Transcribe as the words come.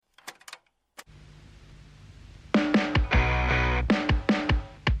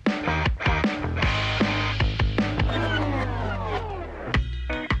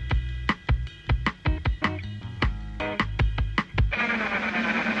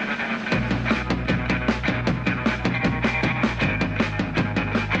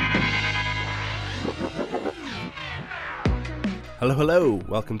Hello, hello.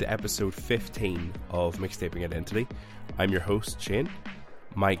 Welcome to episode 15 of Mixtaping Identity. I'm your host, Shane.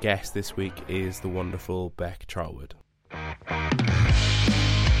 My guest this week is the wonderful Bec Charlwood.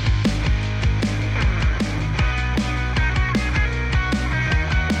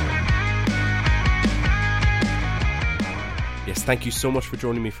 Yes, thank you so much for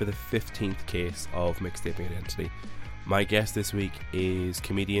joining me for the 15th case of Mixtaping Identity. My guest this week is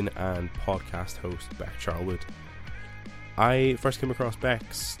comedian and podcast host Bec Charlwood. I first came across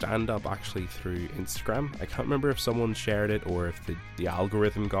Bec's stand-up actually through Instagram. I can't remember if someone shared it or if the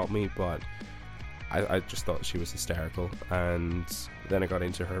algorithm got me, but I just thought she was hysterical. And then I got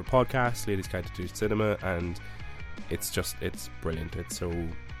into her podcast, Ladies Guide to Do Cinema, and it's brilliant. It's so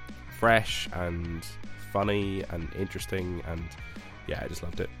fresh and funny and interesting, and yeah, I just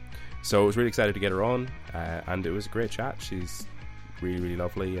loved it. So I was really excited to get her on, and it was a great chat. She's really, really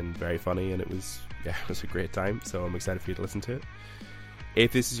lovely and very funny, and it was a great time, so I'm excited for you to listen to it.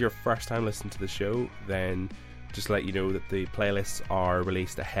 If this is your first time listening to the show, then just to let you know that the playlists are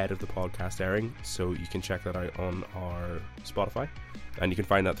released ahead of the podcast airing, so you can check that out on our Spotify, and you can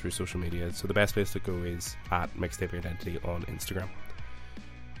find that through social media. So the best place to go is at Mixtaping Identity on Instagram.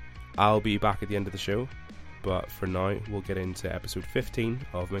 I'll be back at the end of the show, but for now we'll get into episode 15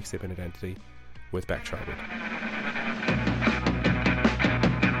 of Mixtaping Identity with Bec Charlwood.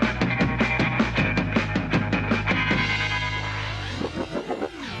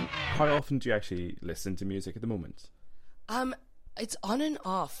 How often do you actually listen to music at the moment? It's on and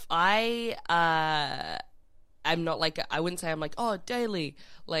off. I'm not like, I wouldn't say I'm like, oh, daily.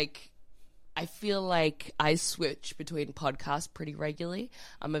 Like, I feel like I switch between podcasts pretty regularly.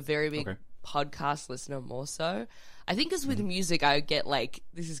 I'm a very big podcast listener more so. I think as with music, I get like,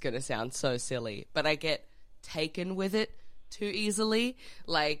 this is going to sound so silly, but I get taken with it too easily.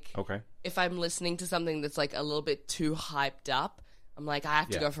 Like, if I'm listening to something that's like a little bit too hyped up, I'm like, I have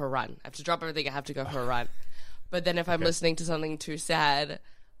to go for a run. I have to drop everything. I have to go for a run. But then if I'm listening to something too sad,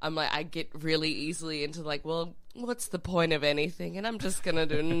 I'm like, I get really easily into like, well, what's the point of anything? And I'm just going to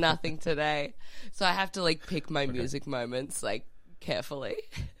do nothing today. So I have to like pick my music moments like carefully.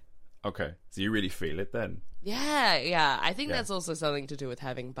 Okay. So you really feel it then? Yeah. I think that's also something to do with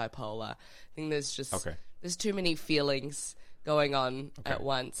having bipolar. I think there's just, there's too many feelings going on at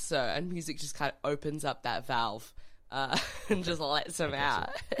once. So, and music just kind of opens up that valve. And just lets them out.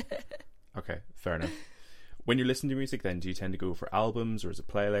 Okay, fair enough. When you listen to music then, do you tend to go for albums, or is it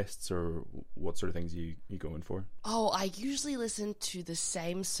playlists, or what sort of things are you going for? Oh, I usually listen to the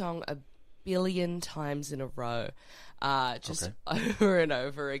same song a billion times in a row, over and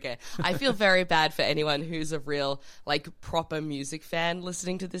over again. I feel very bad for anyone who's a real, like, proper music fan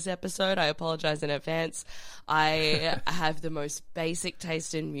listening to this episode. I apologize in advance. I have the most basic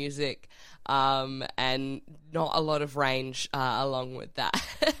taste in music, and not a lot of range along with that.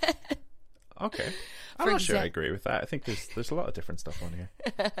 Okay. I'm not sure I agree with that. I think there's a lot of different stuff on here.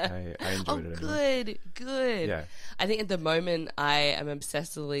 I enjoyed it anyway. Good. Yeah. I think at the moment I am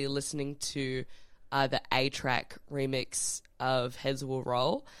obsessively listening to the A-Track remix of Heads Will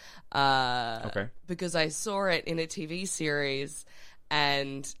Roll. Because I saw it in a TV series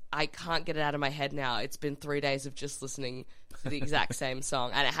and I can't get it out of my head now. It's been 3 days of just listening to the exact same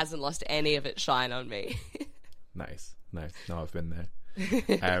song, and it hasn't lost any of its shine on me. Nice. No, I've been there.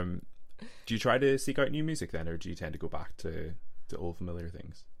 Do you try to seek out new music then, or do you tend to go back to old familiar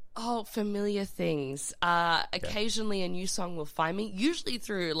things? Oh, familiar things. Occasionally a new song will find me, usually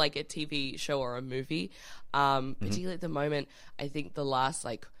through like a TV show or a movie. Particularly at the moment, I think the last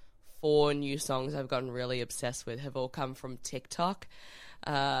like 4 new songs I've gotten really obsessed with have all come from TikTok.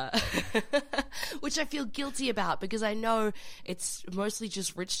 Which I feel guilty about because I know it's mostly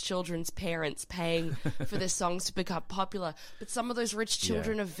just rich children's parents paying for their songs to become popular, but some of those rich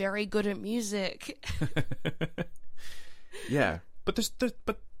children are very good at music.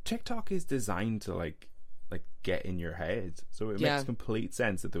 but TikTok is designed to like get in your head, so it makes complete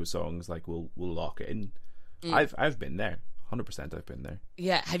sense that those songs like will lock in. I've been there, 100%. I've been there.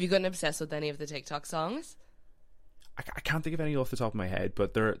 Yeah, have you gotten obsessed with any of the TikTok songs? I can't think of any off the top of my head,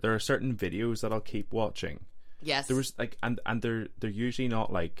 but there are certain videos that I'll keep watching. Yes. There was like, and they're usually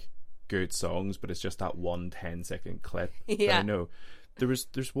not like good songs, but it's just that 1 10-second clip. Yeah. I know. There's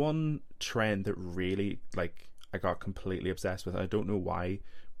one trend that really like I got completely obsessed with. I don't know why,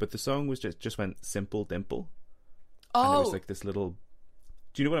 but the song was just went Simple Dimple. Oh. And it was like this little.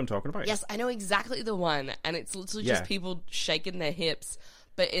 Do you know what I'm talking about? Yes, I know exactly the one, and it's literally just people shaking their hips.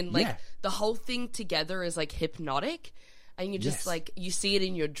 But in like the whole thing together is like hypnotic, and you're just like, you see it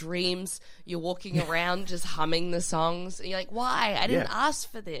in your dreams. You're walking around just humming the songs, and you're like, why? I didn't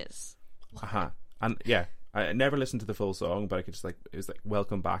ask for this. And I never listened to the full song, but I could just like, it was like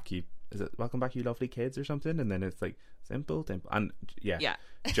 "Welcome Back, you." Is it "Welcome Back, you lovely kids" or something? And then it's like simple, and yeah,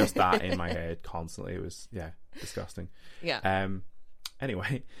 just that in my head constantly. It was disgusting. Yeah.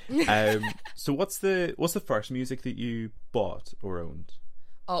 Anyway, so what's the first music that you bought or owned?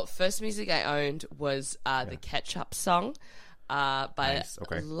 Oh, first music I owned was the Ketchup song by Nice.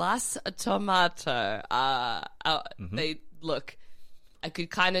 Okay. Las Tomato. They look. I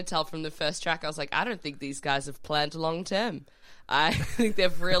could kind of tell from the first track. I was like, I don't think these guys have planned long term. I think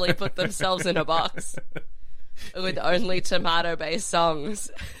they've really put themselves in a box with only tomato-based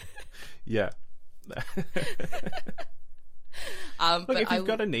songs. Yeah. Look, if you've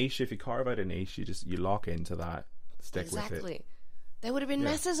got a niche, if you carve out a niche, you lock into that, stick with it. Exactly. They would have been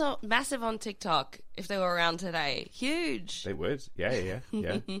massive on TikTok if they were around today. Huge. They would. Yeah.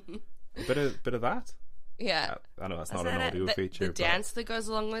 A bit of that. Yeah. I know that's not an audio feature. The dance that goes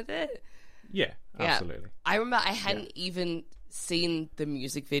along with it. Yeah, absolutely. I remember I hadn't even seen the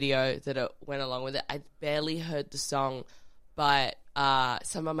music video that it went along with it. I barely heard the song, but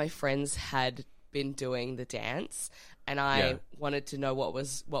some of my friends had been doing the dance, and I wanted to know what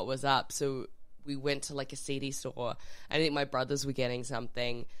was up. So we went to like a CD store. I think my brothers were getting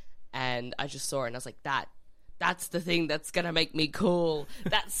something, and I just saw it, and I was like, that's the thing that's gonna make me cool.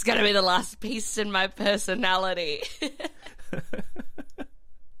 That's gonna be the last piece in my personality.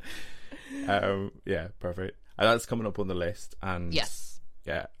 Yeah, perfect. That's coming up on the list, and yes,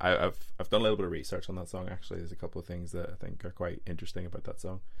 yeah, I've done a little bit of research on that song. Actually, there's a couple of things that I think are quite interesting about that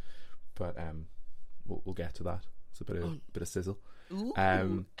song, but we'll get to that. It's a bit of sizzle.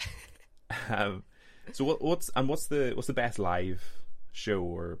 So what's the best live show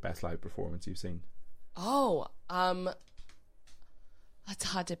or best live performance you've seen? Oh, that's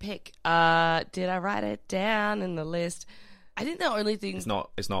hard to pick. Did I write it down in the list? I think the only thing... It's not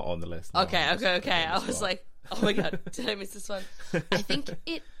on the list. Okay. I was like, oh my God, did I miss this one? I think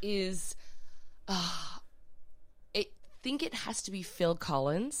it is... I think it has to be Phil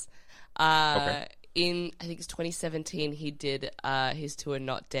Collins. Okay. I think it's 2017, he did his tour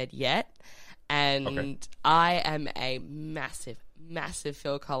Not Dead Yet. And I am a massive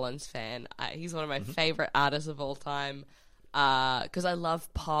Phil Collins fan. He's one of my favorite artists of all time because I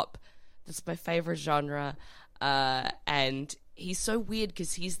love pop. That's my favorite genre. And he's so weird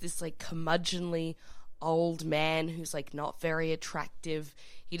because he's this like curmudgeonly old man who's like not very attractive.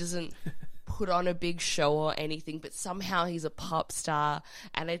 He doesn't put on a big show or anything, but somehow he's a pop star,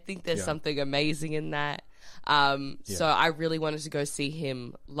 and I think there's something amazing in that. So I really wanted to go see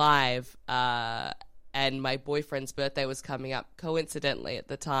him live, and my boyfriend's birthday was coming up coincidentally at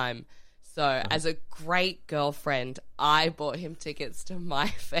the time. So as a great girlfriend, I bought him tickets to my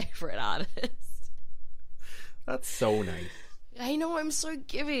favorite artist. That's so nice. I know, I'm so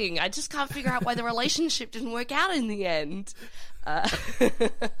giving. I just can't figure out why the relationship didn't work out in the end.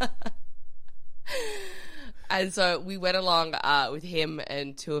 And so we went along with him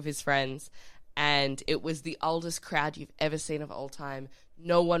and two of his friends, and it was the oldest crowd you've ever seen of all time.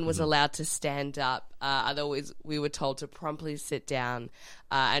 No one was allowed to stand up. Otherwise, we were told to promptly sit down.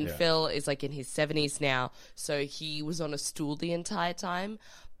 And Phil is like in his 70s now, so he was on a stool the entire time.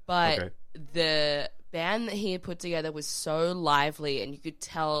 But the band that he had put together was so lively, and you could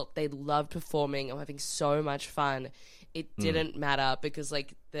tell they loved performing and having so much fun. It didn't matter because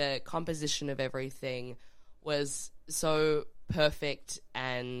like the composition of everything was so perfect,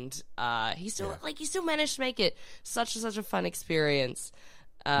 and he still managed to make it such a fun experience.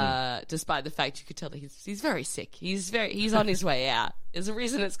 Despite the fact you could tell that he's very sick. He's on his way out. There's a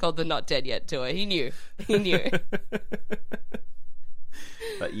reason it's called the Not Dead Yet tour. He knew.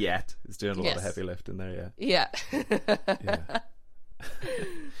 But yet is doing a lot of heavy lifting there. Yeah.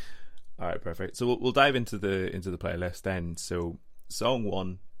 All right, perfect. So we'll dive into the playlist then. So song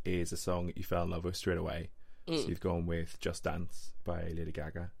 1 is a song that you fell in love with straight away. So you've gone with Just Dance by Lady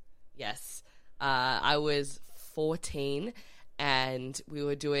Gaga. Yes. I was 14 and we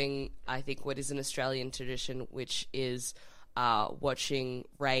were doing, I think, what is an Australian tradition, which is watching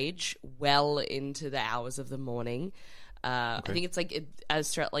Rage well into the hours of the morning. I think it's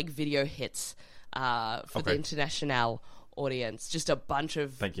like video hits for the international audience. Just a bunch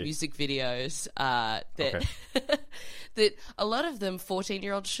of music videos that that a lot of them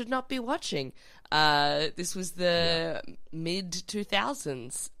 14-year-olds should not be watching. This was the mid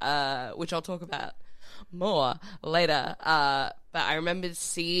 2000s, which I'll talk about more later. But I remember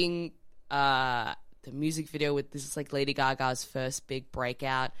seeing the music video with this is like Lady Gaga's first big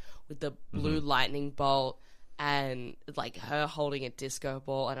breakout with the blue lightning bolt and like her holding a disco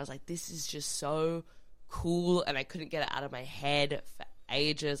ball, and I was like, this is just so cool, and I couldn't get it out of my head for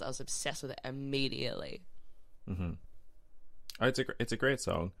ages. I was obsessed with it immediately. Mm-hmm. Oh, it's a great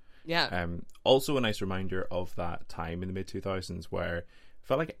song. Yeah. Also a nice reminder of that time in the mid 2000s where it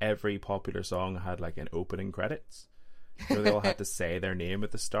felt like every popular song had like an opening credits. You know, they all had to say their name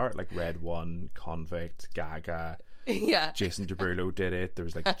at the start, like Red One, Convict, Gaga. Yeah. Jason Derulo did it. There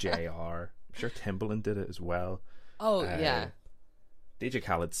was like JR. I'm sure Timbaland did it as well. Oh, yeah. DJ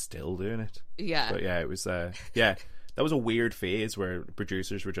Khaled's still doing it. Yeah. But yeah, it was that was a weird phase where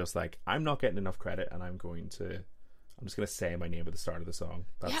producers were just like, I'm not getting enough credit and I'm just going to say my name at the start of the song.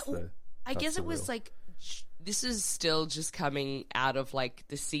 I guess it was like, this is still just coming out of like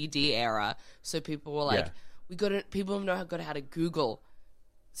the CD era. So people were like, people know how to Google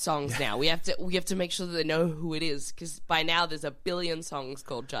songs now. We have to make sure that they know who it is, because by now there's a billion songs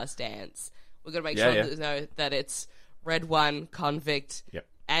called Just Dance. We've got to make sure that they know that it's Red One, Convict,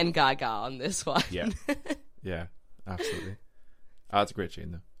 and Gaga on this one. Yeah. Yeah, absolutely. Oh, that's a great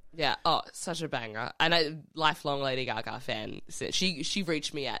tune, though. Yeah. Oh, such a banger. And I, lifelong Lady Gaga fan. She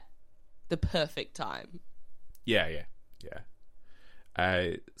reached me at the perfect time. Yeah.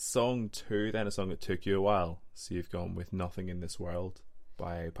 Song 2, then, a song that took you a while. So you've gone with Nothing in This World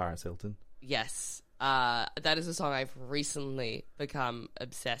by Paris Hilton. Yes. That is a song I've recently become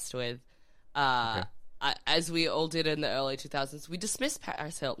obsessed with. As we all did in the early 2000s, we dismissed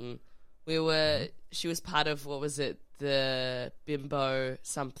Paris Hilton. She was part of, what was it, the bimbo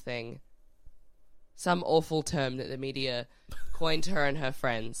something, some awful term that the media coined her and her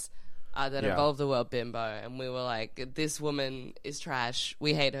friends that involved the word bimbo, and we were like, this woman is trash,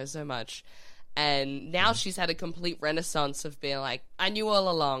 we hate her so much. And now she's had a complete renaissance of being like, I knew all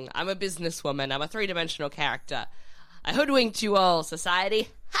along, I'm a businesswoman, I'm a three-dimensional character, I hoodwinked you all, society,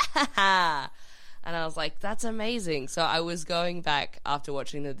 ha ha ha. And I was like, that's amazing. So I was going back after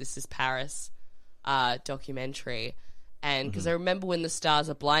watching the This Is Paris documentary, and because I remember when The Stars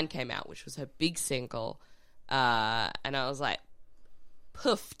Are Blind came out, which was her big single, and I was like,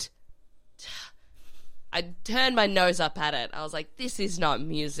 poofed. I turned my nose up at it. I was like, this is not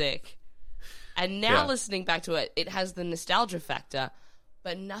music. And now listening back to it, it has the nostalgia factor,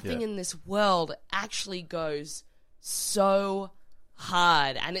 but Nothing in This World actually goes so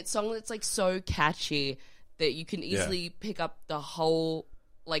hard, and it's a song that's like so catchy that you can easily pick up the whole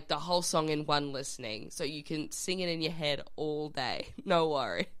song in one listening, so you can sing it in your head all day, no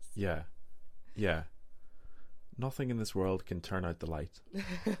worries. Yeah Nothing in This World can turn out the light.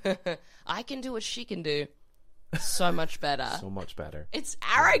 I can do what she can do so much better. So much better. It's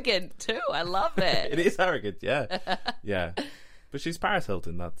arrogant too. I love it. It is arrogant. Yeah But she's Paris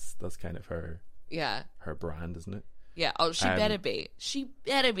Hilton. That's kind of her brand, isn't it? Yeah. Oh, she better be. She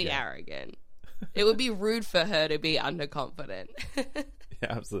better be arrogant. It would be rude for her to be underconfident. Yeah,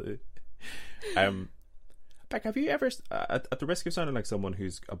 absolutely. Beck, have you ever, at the risk of sounding like someone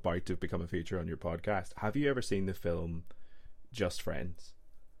who's about to become a feature on your podcast, have you ever seen the film Just Friends?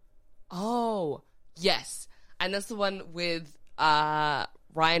 Oh, yes. And that's the one with Ryan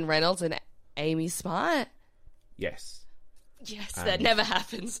Reynolds and Amy Smart? Yes. Yes, that never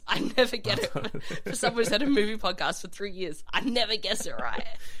happens. I never get it. For someone who's had a movie podcast for 3 years, I never guess it right.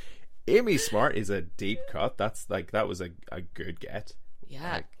 Amy Smart is a deep cut. That was a good get.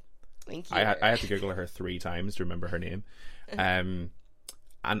 Yeah. Thank you. I had to Google her 3 times to remember her name. And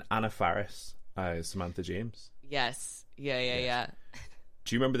Anna Faris, Samantha James. Yes. Yeah.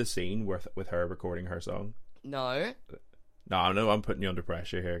 Do you remember the scene with her recording her song? No. No, I'm putting you under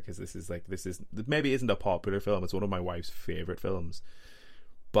pressure here, because this is maybe isn't a popular film. It's one of my wife's favorite films,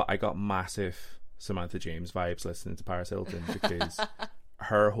 but I got massive Samantha James vibes listening to Paris Hilton, because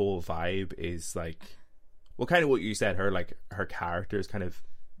her whole vibe is like, well, kind of what you said. Her character is kind of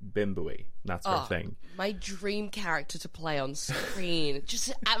bimbo-y. That's her thing. My dream character to play on screen. Just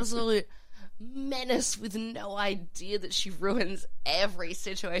an absolute menace with no idea that she ruins every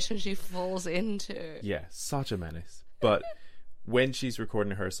situation she falls into. Yeah, such a menace. But when she's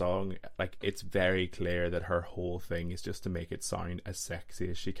recording her song, like, it's very clear that her whole thing is just to make it sound as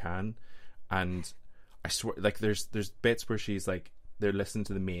sexy as she can. And I swear, like, there's bits where she's like, they're listening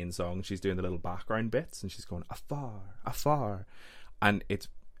to the main song, she's doing the little background bits, and she's going afar, afar, and it's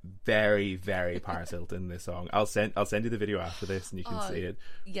very, very Paris Hilton, this song. I'll send you the video after this, and you can see it.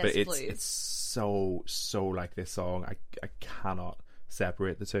 Yes, but please. It's so like this song. I cannot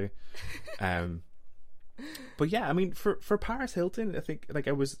separate the two. But yeah, I mean, for Paris Hilton, I think, like,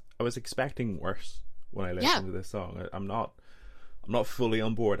 I was expecting worse when I listened to this song. I'm not fully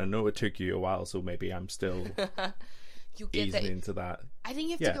on board. I know it took you a while, so maybe I'm still you'll get easing that. into that. I think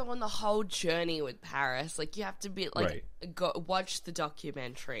you have to go on the whole journey with Paris. Like, you have to be like, go watch the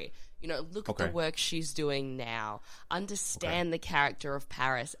documentary. You know, look at the work she's doing now. Understand the character of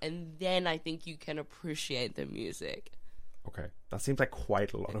Paris, and then I think you can appreciate the music. Okay, that seems like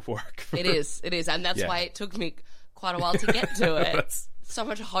quite a lot of work. It is, and that's why it took me quite a while to get to it. So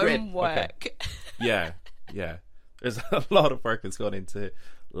much homework. Okay. Yeah. There's a lot of work that's gone into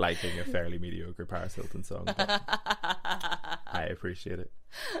liking a fairly mediocre Paris Hilton song. But I appreciate it.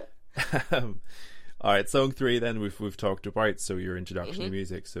 All right, song 3 then we've talked about. So your introduction to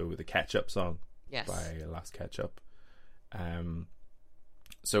music. So the Ketchup song, by Last Ketchup.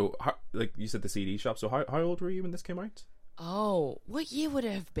 So like you said, the CD shop. So how old were you when this came out? Oh, what year would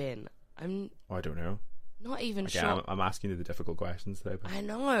it have been? I don't know. Not even sure. I'm asking you the difficult questions today. But... I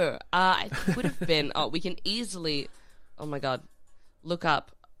know. It would have been. We can easily. Oh my god, look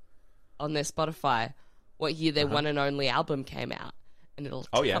up on their Spotify what year their one and only album came out, and it'll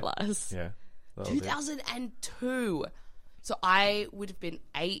tell us. Yeah. 2002. So I would have been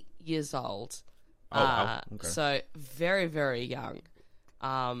 8 years old. Oh, wow. Okay. So very, very young.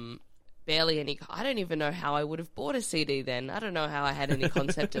 Barely any. I don't even know how I would have bought a CD then. I don't know how I had any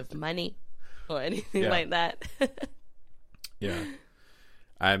concept of money or anything like that. Yeah.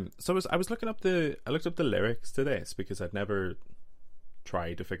 So I was looking up I looked up the lyrics to this because I'd never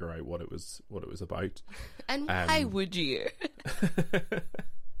tried to figure out what it was about. And why would you?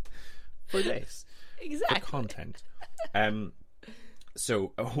 For this. Exactly. For content.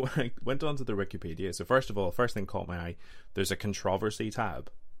 So when I went onto the Wikipedia, so first of all, first thing caught my eye, there's a controversy tab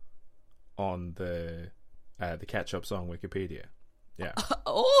on the Ketchup song Wikipedia. Yeah.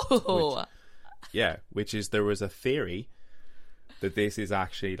 Which is, there was a theory that this is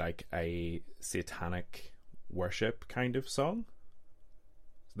actually like a satanic worship kind of song.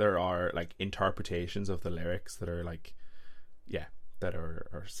 There are like interpretations of the lyrics that are like, that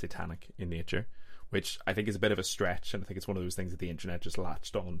are satanic in nature, which I think is a bit of a stretch, and I think it's one of those things that the internet just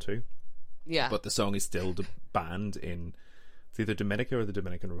latched on to. Yeah. But the song is still banned in, it's either Dominica or the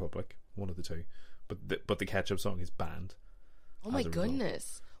Dominican Republic, one of the two. But the Ketchup song is banned. Oh my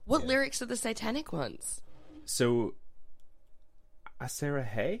goodness. What lyrics are the satanic ones? So, Hacer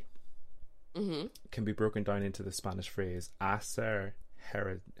Hey can be broken down into the Spanish phrase Hacer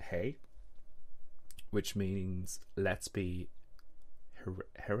Hey, which means let's be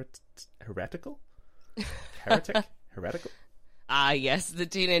heretical? Heretical? Ah, yes, the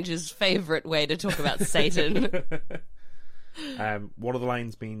teenager's favourite way to talk about Satan. One of the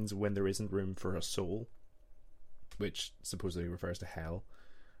lines means when there isn't room for a soul, which supposedly refers to hell.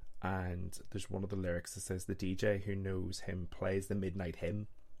 And there's one of the lyrics that says the DJ who knows him plays the midnight hymn,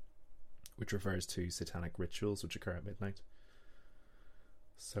 which refers to satanic rituals which occur at midnight.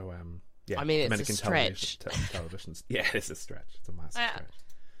 So, I mean, it's Dominican a stretch. Televisions. Yeah, it's a stretch. It's a massive stretch.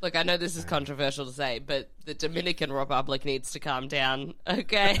 Look, I know this is controversial to say, but the Dominican Republic needs to calm down,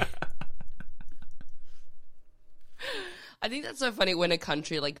 okay? I think that's so funny when a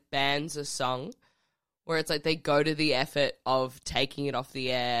country, like, bans a song, where it's like they go to the effort of taking it off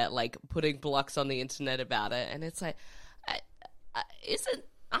the air, like, putting blocks on the internet about it, and it's like,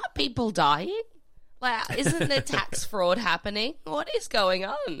 aren't people dying? Like, isn't there tax fraud happening? What is going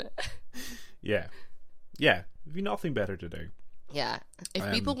on? Yeah. Have you nothing better to do? Yeah.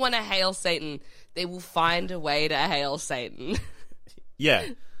 If people want to hail Satan, they will find a way to hail Satan. Yeah.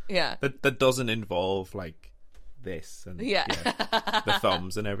 Yeah. That doesn't involve, like, this and the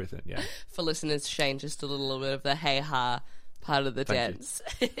thumbs and everything, yeah. For listeners, Shane, just a little bit of the hey-ha part of the dance.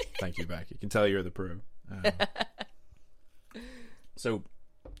 Thank you, Bec. You can tell you're the pro. So,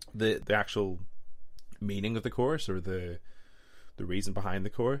 the actual meaning of the chorus, or the reason behind the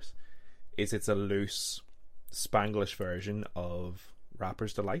chorus, is it's a loose Spanglish version of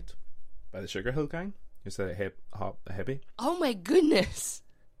Rapper's Delight by the Sugar Hill Gang. Is that a hippie? Oh my goodness!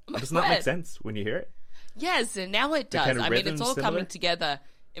 Doesn't that make sense when you hear it? Yes, and now it does. I mean, it's all coming together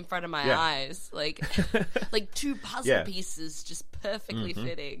in front of my eyes, like like two puzzle pieces just perfectly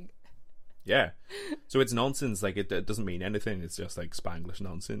fitting. Yeah, so it's nonsense. Like it doesn't mean anything. It's just like Spanglish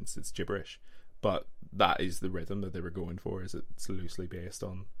nonsense. It's gibberish, but that is the rhythm that they were going for. Is it's loosely based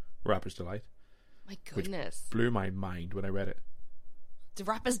on Rapper's Delight. My goodness, which blew my mind when I read it. Do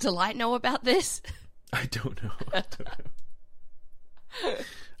Rapper's Delight know about this? I don't know.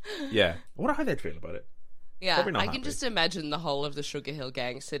 Yeah, I wonder how they'd feel about it. Yeah, I can just imagine the whole of the Sugar Hill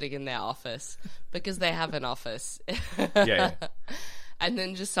Gang sitting in their office, because they have an office. Yeah. And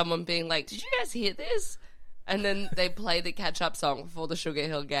then just someone being like, "Did you guys hear this?" And then they play the catch-up song for the Sugar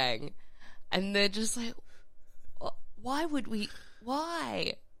Hill Gang, and they're just like, "Why would we?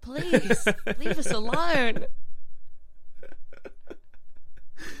 Why? Please leave us alone."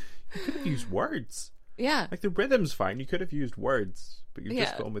 You could have used words. Yeah. Like, the rhythm's fine. You could have used words, but you've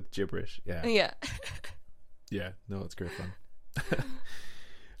just gone with gibberish. Yeah. Yeah. Yeah. No, it's great fun.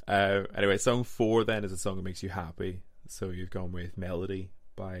 Anyway, song 4 then is a song that makes you happy. So you've gone with Melody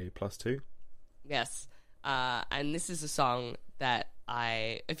by +2. Yes. And this is a song that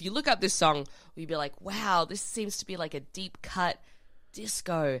if you look up this song, you'd be like, wow, this seems to be like a deep cut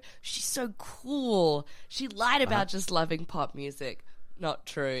disco. She's so cool. She lied about just loving pop music. Not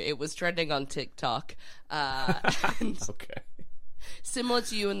true. It was trending on TikTok. And Okay. similar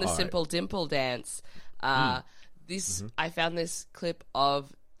to you in the Simple Dimple dance. I found this clip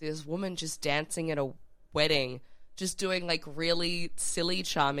of this woman just dancing at a wedding, just doing like really silly,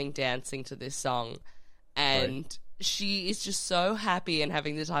 charming dancing to this song. And she is just so happy and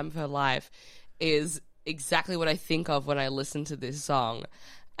having the time of her life. Is exactly what I think of when I listen to this song.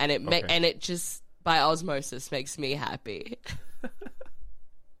 And it just, by osmosis, makes me happy.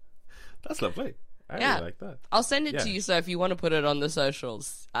 That's lovely. I really like that. I'll send it to you, so if you want to put it on the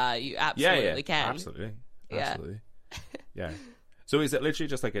socials, you absolutely can. Absolutely. Yeah. So is it literally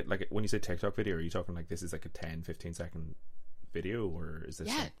just like when you say TikTok video, are you talking like this is like a 10-15 second video, or is this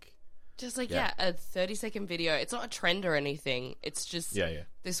like just like a 30-second video? It's not a trend or anything. It's just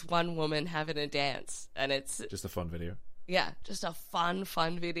this one woman having a dance, and it's just a fun video. Yeah, just a fun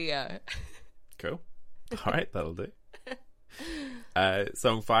video. Cool. All right, that'll do.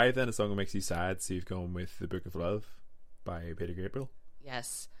 Song 5 then, a song that makes you sad, so you've gone with The Book of Love by Peter Gabriel.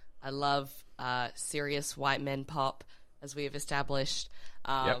 Yes, I love serious white men pop, as we have established.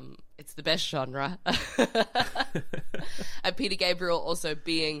 It's the best genre. And Peter Gabriel also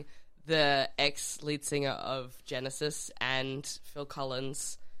being the ex-lead singer of Genesis and Phil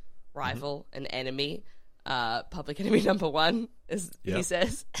Collins' rival and enemy, public enemy number 1, as he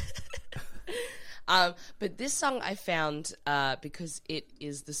says. But this song I found because it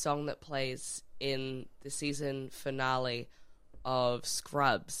is the song that plays in the season finale of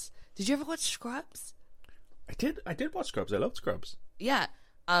Scrubs. Did you ever watch Scrubs? I did watch Scrubs. I love Scrubs. Yeah.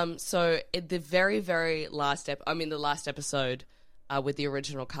 So in the very, very last the last episode with the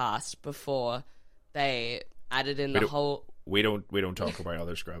original cast before they added in we don't talk about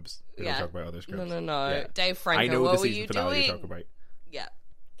other Scrubs. We don't talk about other Scrubs. No. Yeah. Dave Franco, I know what the were season you finale doing? you talk about. Yeah.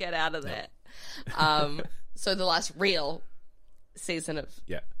 Get out of there. So the last real season of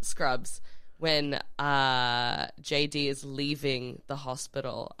Scrubs, when JD is leaving the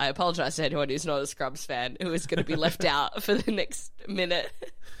hospital. I apologize to anyone who's not a Scrubs fan who is going to be left out for the next minute.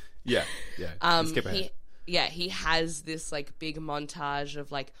 Yeah. Skip ahead. He has this like big montage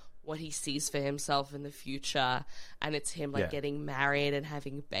of like what he sees for himself in the future, and it's him like getting married and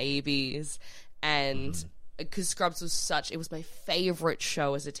having babies, and because Scrubs was it was my favorite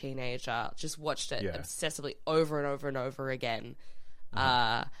show as a teenager. Just watched it obsessively over and over and over again.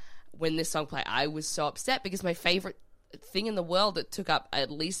 When this song played, I was so upset because my favorite thing in the world that took up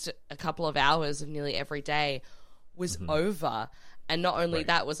at least a couple of hours of nearly every day was over. And not only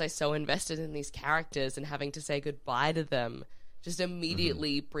that was I so invested in these characters, and having to say goodbye to them just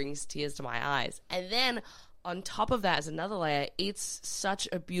immediately brings tears to my eyes. And then on top of that, as another layer, it's such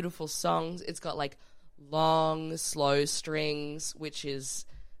a beautiful song. It's got like long, slow strings, which is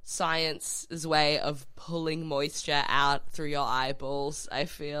science's way of pulling moisture out through your eyeballs, I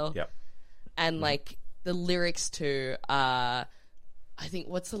feel. Yep. And like the lyrics too, I think,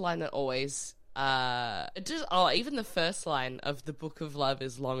 what's the line that always even the first line of The Book of Love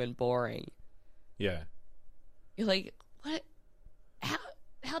is long and boring. Yeah. You're like, what?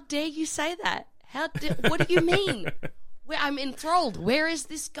 How dare you say that? What do you mean? I'm enthralled. Where is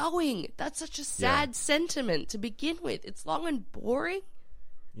this going? That's such a sad sentiment to begin with. It's long and boring.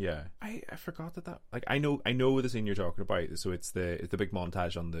 Yeah, I forgot that like I know the scene you're talking about. So it's the big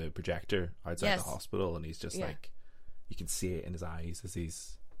montage on the projector outside the hospital, and he's just like, you can see it in his eyes as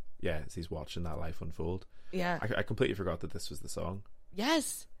he's watching that life unfold. Yeah, I completely forgot that this was the song.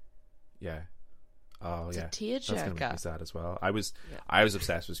 Yes. Yeah. Oh, it's yeah. a tearjerker. That's gonna make me sad as well. I was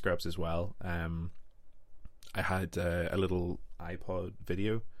obsessed with Scrubs as well. I had a little iPod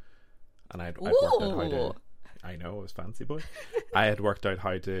video, and I'd worked out how to. I know, I was fancy boy. I had worked out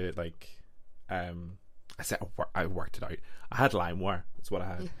how to I worked it out. I had LimeWire. That's what I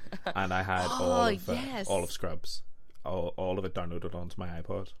had, and I had all of Scrubs, all of it downloaded onto my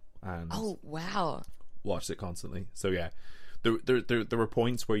iPod, and watched it constantly. So yeah, there were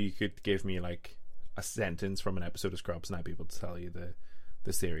points where you could give me like a sentence from an episode of Scrubs, and I'd be able to tell you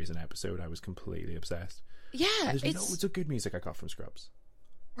the series and episode. I was completely obsessed. Yeah, there's loads of good music I got from Scrubs.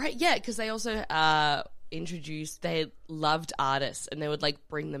 Right, yeah, because they also they loved artists, and they would like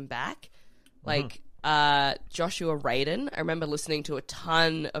bring them back. Like Joshua Radin. I remember listening to a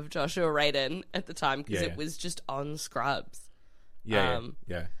ton of Joshua Radin at the time because it was just on Scrubs. Yeah.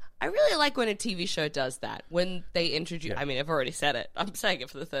 I really like when a TV show does that. When they introduce... I mean, I've already said it. I'm saying it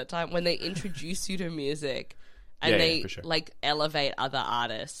for the third time. When they introduce you to music and they, like, elevate other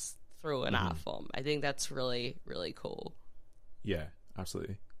artists through an art form. I think that's really, really cool. Yeah,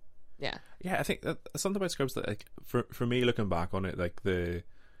 absolutely. Yeah. Yeah, I think that something about Scrubs that, like, for me, looking back on it, like,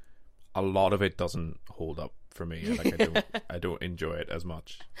 a lot of it doesn't hold up for me. Like, I don't enjoy it as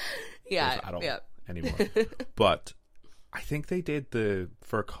much. At all anymore. But I think they did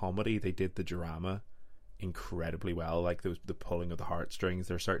for a comedy, they did the drama incredibly well. Like the pulling of the heartstrings.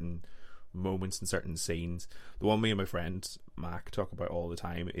 There are certain moments and certain scenes. The one me and my friend Mac talk about all the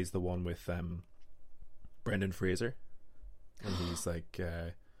time is the one with Brendan Fraser, and he's like,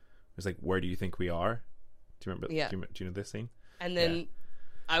 "It's like, where do you think we are?" Do you remember? Yeah. Do you know this scene? And then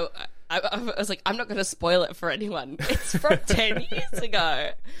I was like, I'm not going to spoil it for anyone. It's from 10 years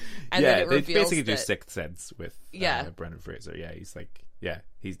ago. And then it they reveals basically do Sixth Sense with Brendan Fraser. Yeah, he's like,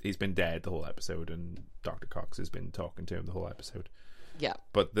 he's been dead the whole episode, and Dr. Cox has been talking to him the whole episode. Yeah,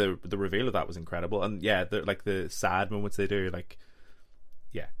 but the reveal of that was incredible, and like the sad moments they do, like,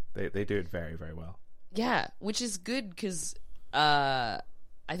 they do it very, very well. Yeah, which is good because I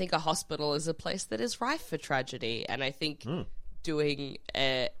think a hospital is a place that is rife for tragedy, and I think doing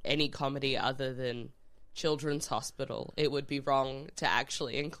any comedy other than Children's Hospital, it would be wrong to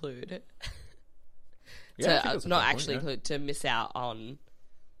actually include to miss out on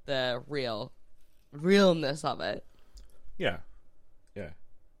the realness of it. Yeah.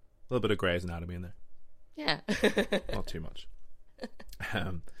 A little bit of Grey's Anatomy in there. Yeah. Not too much.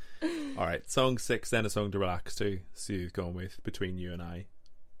 All right, song 6 then, a song to relax to. So you've gone with Between You and I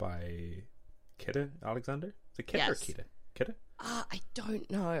by Kidda Alexander? Is it Kidda or Kidda? Kidda? I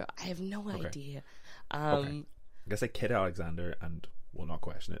don't know. I have no idea. Okay. I guess like Kidda Alexander, and we'll not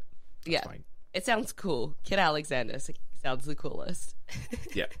question it. That's fine. It sounds cool. Kidda Alexander sounds the coolest.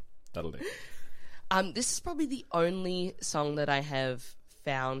 Yeah, that'll do. This is probably the only song that I have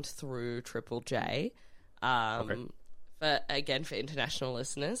found through Triple J. But again, for international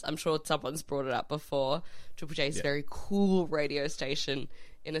listeners, I'm sure someone's brought it up before. Triple J is a very cool radio station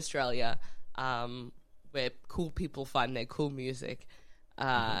in Australia, where cool people find their cool music.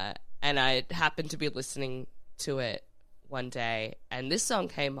 And I happened to be listening to it one day, and this song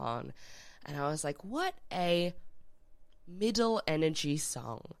came on, and I was like, what a middle energy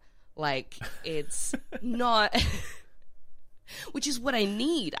song. Like, it's not... Which is what I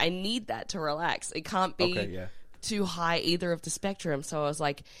need. I need that to relax. It can't be too high either of the spectrum. So I was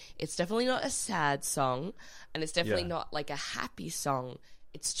like, it's definitely not a sad song, and it's definitely not like a happy song.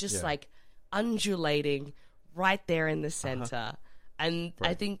 It's just like undulating right there in the center. And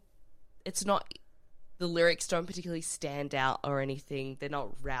I think it's not... The lyrics don't particularly stand out or anything. They're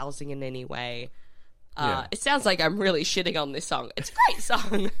not rousing in any way. It sounds like I'm really shitting on this song. It's a great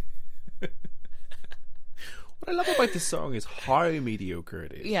song. What I love about this song is how mediocre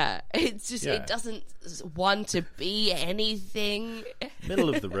it is. Yeah, it's just, it doesn't want to be anything. Middle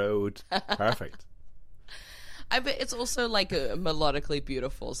of the road. Perfect. But it's also like melodically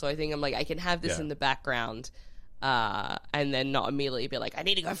beautiful. So I think I'm like, I can have this in the background and then not immediately be like, I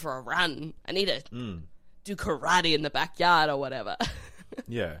need to go for a run. I need to do karate in the backyard or whatever.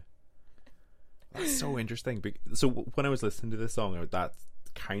 Yeah. That's so interesting. So when I was listening to this song, that's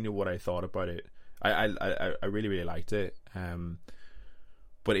kind of what I thought about it. I really, really liked it,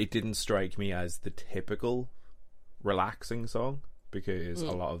 but it didn't strike me as the typical relaxing song, because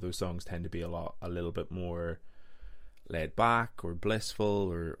a lot of those songs tend to be a little bit more laid back or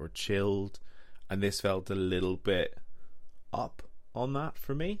blissful or chilled, and this felt a little bit up on that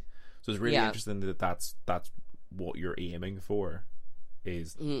for me. So it's really interesting that that's what you're aiming for,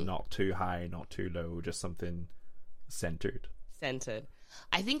 is not too high, not too low, just something centered.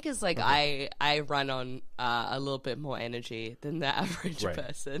 I think is like I run on a little bit more energy than the average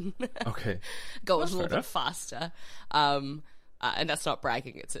person. Okay, goes a little bit faster, and that's not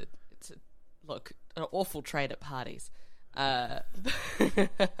bragging. It's a look, an awful trait at parties. Sure.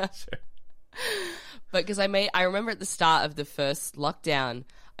 But because I remember at the start of the first lockdown,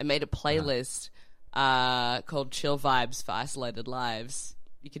 I made a playlist called "Chill Vibes for Isolated Lives."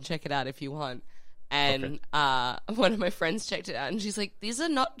 You can check it out if you want. And one of my friends checked it out, and she's like, these are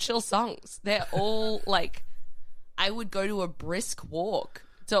not chill songs. They're all like, I would go to a brisk walk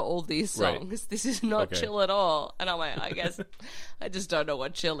to all these songs. Right. This is not chill at all. And I'm like, I guess I just don't know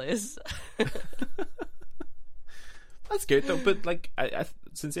what chill is. That's good though. But like, I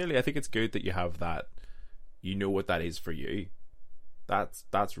sincerely, I think it's good that you have that, you know what that is for you.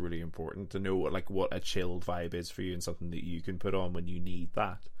 that's really important to know what a chilled vibe is for you, and something that you can put on when you need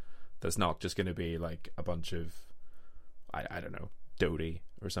that. That's not just going to be like a bunch of I don't know, Dodie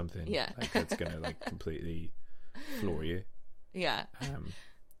or something. Yeah, like, that's going to like completely floor you. Yeah.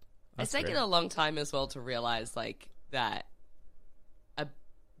 It's taken a long time as well to realize like that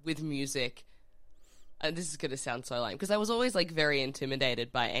with music. And this is going to sound so lame, because I was always like very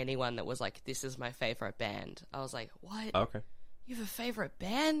intimidated by anyone that was like, this is my favorite band. I was like, what? Okay. You have a favorite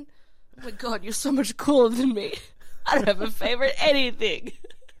band? Oh my god, you're so much cooler than me. I don't have a favorite anything.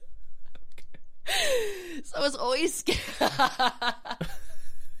 So I was always scared.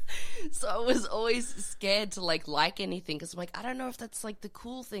 So I was always scared to like anything, because I'm like, I don't know if that's like the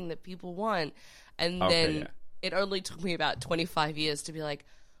cool thing that people want. And then it only took me about 25 years to be like,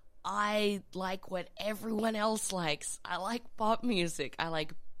 I like what everyone else likes. I like pop music. I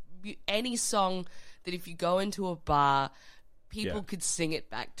like any song that if you go into a bar, people could sing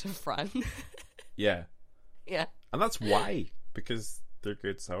it back to front. Yeah. Yeah. And that's why, because they're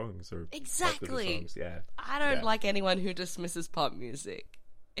good songs. Or exactly. Songs. Yeah. I don't like anyone who dismisses pop music.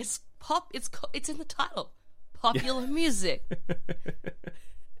 It's pop. It's in the title. Popular music.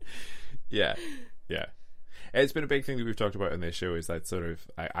 Yeah. Yeah. It's been a big thing that we've talked about in this show, is that sort of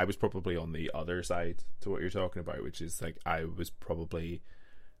I was probably on the other side to what you're talking about, which is like I was probably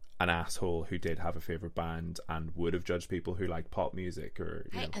an asshole who did have a favorite band and would have judged people who like pop music or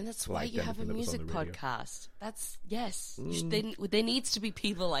and that's why you have a music podcast. That's there needs to be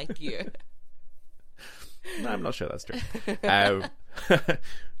people like you. No, I'm not sure that's true.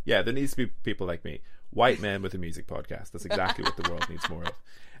 Yeah, there needs to be people like me, white men with a music podcast. That's exactly what the world needs more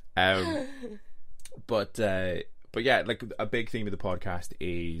of. But yeah, like a big theme of the podcast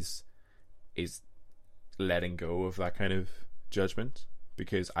is letting go of that kind of judgment,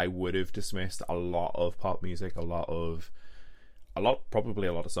 because I would have dismissed a lot of pop music, probably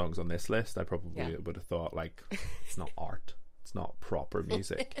a lot of songs on this list. I probably would have thought like, it's not art, it's not proper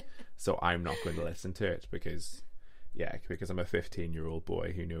music, so I'm not going to listen to it because I'm a 15-year-old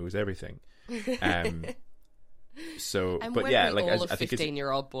boy who knows everything. So, and but yeah, like all a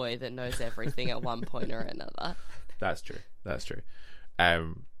 15-year-old boy that knows everything at one point or another. That's true.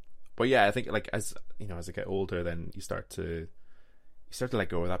 But yeah, I think like as you know, as I get older, then you start to let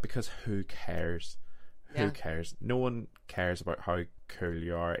go of that, because who cares? Who cares? No one cares about how cool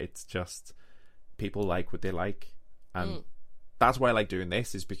you are. It's just people like what they like, and that's why I like doing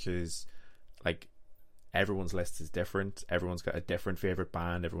this, is because like everyone's list is different. Everyone's got a different favorite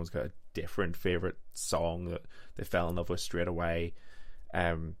band. Everyone's got a different favorite song that they fell in love with straight away.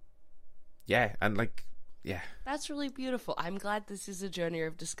 And like, yeah, that's really beautiful. I'm glad this is a journey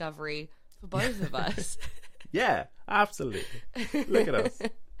of discovery for both of us. Yeah, absolutely. Look at us.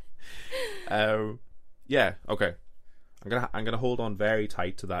 Yeah, okay. I'm gonna hold on very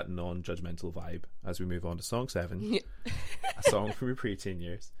tight to that non-judgmental vibe as we move on to song 7, a song from your preteen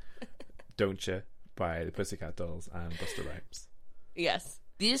years, "Don't Ya" by the Pussycat Dolls and Busta Rhymes. Yes,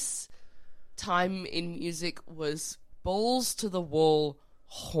 this time in music was balls to the wall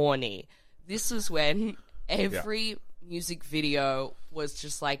horny. This was when every music video was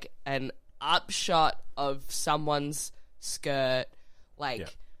just like an upshot of someone's skirt,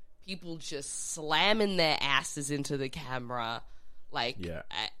 like people just slamming their asses into the camera, like,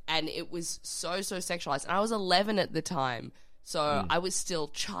 and it was so sexualized. And I was 11 at the time, so I was still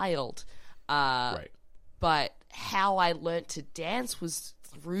child. Right. But how I learnt to dance was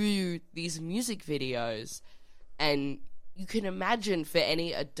through these music videos, and you can imagine for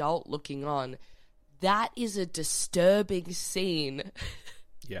any adult looking on, that is a disturbing scene.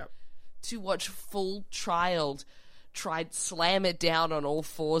 Yeah. To watch full child try to slam it down on all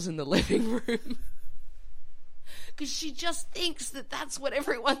fours in the living room. Because she just thinks that that's what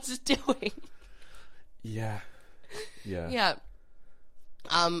everyone's doing. Yeah. Yeah.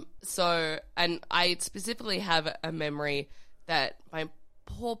 So, and I specifically have a memory that my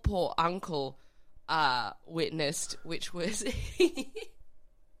poor uncle witnessed, which was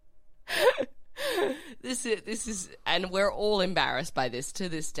this is, and we're all embarrassed by this to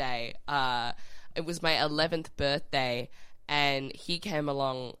this day. It was my 11th birthday, and he came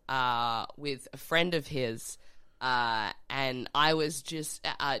along with a friend of his, and I was just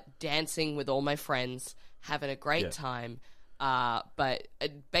dancing with all my friends, having a great time, but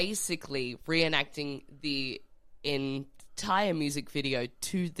basically reenacting the entire music video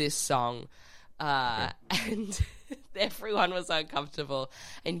to this song, and everyone was uncomfortable.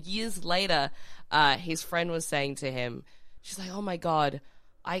 And years later, his friend was saying to him, she's like, "Oh my God,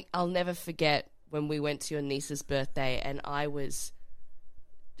 I'll never forget when we went to your niece's birthday, and I was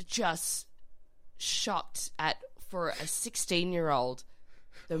just shocked at for a 16-year-old,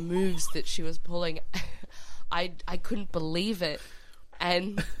 the moves that she was pulling, I couldn't believe it.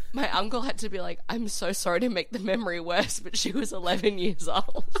 And my uncle had to be like, I'm so sorry to make the memory worse, but she was 11 years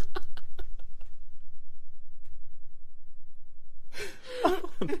old. Oh,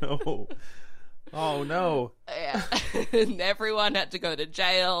 no. Oh, no. Yeah. And everyone had to go to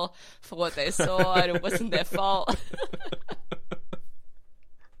jail for what they saw, and it wasn't their fault.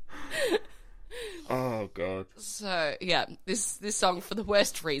 Oh, God. So, yeah, this song, for the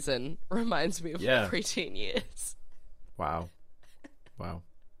worst reason, reminds me of my preteen years. Wow.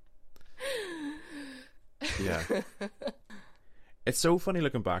 Yeah. It's so funny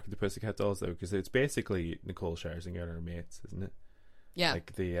looking back at the Pussycat Dolls, though, because it's basically Nicole Scherzinger and her mates, isn't it? Yeah.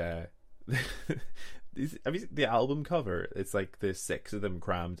 Like the have you seen the album cover? It's like the 6 of them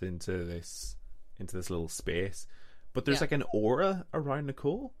crammed into this little space, but there's like an aura around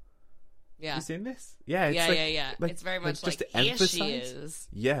Nicole. Yeah. Have you seen this? Yeah. It's yeah. Like, it's very much like, like, just to here emphasize. she is.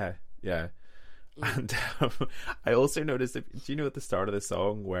 Yeah. And I also noticed, do you know at the start of the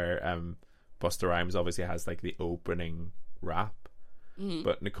song where Busta Rhymes obviously has like the opening rap,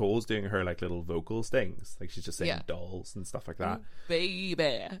 but Nicole's doing her like little vocal stings, like she's just saying dolls and stuff like that.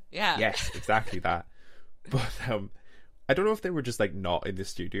 Baby. Yeah. Yes, exactly that. But I don't know if they were just like not in the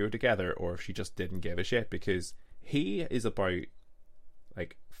studio together or if she just didn't give a shit, because he is about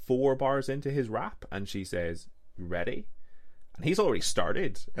like 4 bars into his rap and she says, ready? And he's already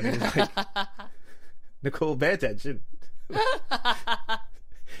started. And he's like, Nicole, pay attention.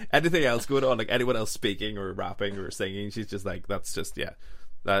 Anything else going on, like anyone else speaking or rapping or singing, she's just like, that's just,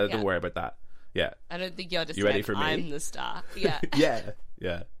 don't worry about that. Yeah. I don't think you understand. You ready for me? I'm the star. Yeah.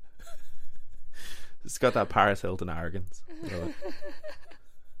 Yeah. It's got that Paris Hilton arrogance.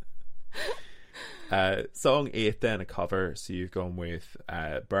 Song 8 then, a cover. So you've gone with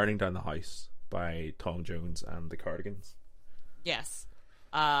Burning Down the House by Tom Jones and the Cardigans. Yes.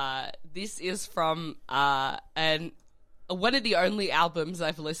 This is from one of the only albums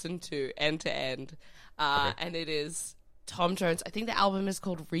I've listened to end to end. And it is Tom Jones. I think the album is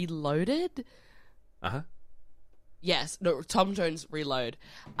called Reloaded. Uh-huh. Yes. No, Tom Jones Reload.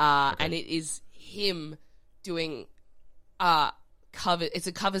 And it is him doing cover. It's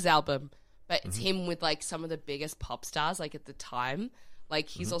a covers album, but it's him with like some of the biggest pop stars like at the time. Like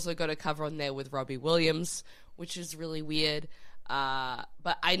he's also got a cover on there with Robbie Williams, which is really weird.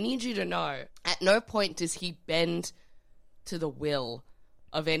 But I need you to know, at no point does he bend to the will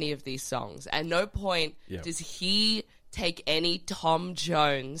of any of these songs. At no point does he take any Tom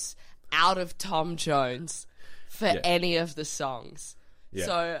Jones out of Tom Jones for any of the songs. Yeah.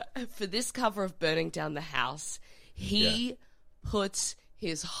 So for this cover of Burning Down the House, he puts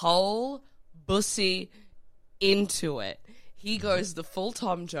his whole bussy into it. He goes the full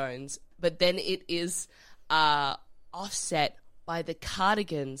Tom Jones, but then it is offset by the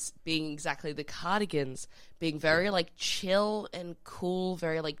Cardigans being exactly the Cardigans, being very like chill and cool,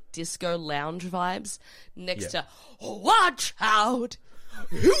 very like disco lounge vibes, next to watch out,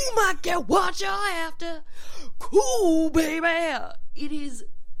 you might get what you're after, cool baby. It is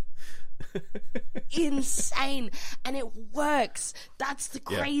insane, and it works. That's the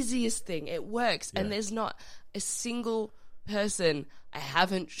craziest thing. It works, and there's not a single person I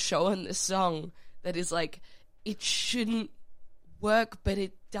haven't shown this song that is like, it shouldn't work, but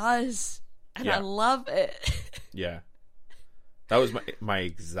it does, and I love it. Yeah, that was my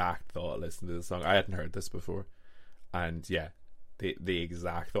exact thought listening to the song. I hadn't heard this before, and the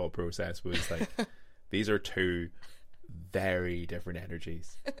exact thought process was like, these are 2 very different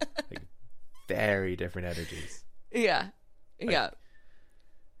energies, like very different energies.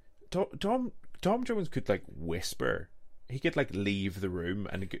 Tom Jones could like whisper. He could like leave the room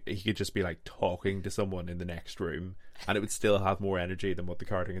and he could just be like talking to someone in the next room, and it would still have more energy than what the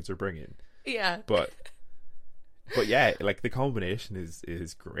Cardigans are bringing. But yeah, like the combination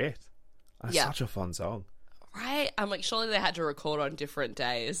is great. It's such a fun song, right? I'm like, surely they had to record on different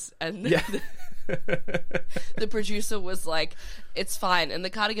days, and the producer was like, it's fine, and the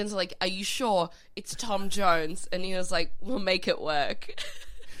Cardigans are like, are you sure it's Tom Jones? And he was like, we'll make it work.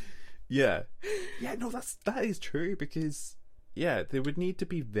 Yeah, no, that is true, because they would need to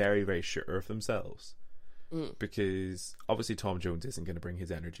be very, very sure of themselves, because obviously Tom Jones isn't going to bring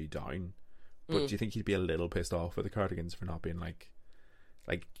his energy down, but do you think he'd be a little pissed off with the Cardigans for not being like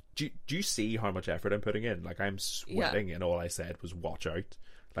do you see how much effort I'm putting in? Like, I'm sweating and all I said was watch out.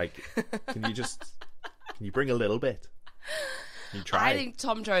 Like, can you bring a little bit? Can you try? I think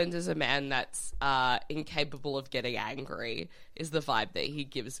Tom Jones is a man that's incapable of getting angry, is the vibe that he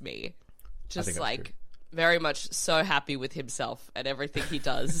gives me. Just like very much so happy with himself and everything he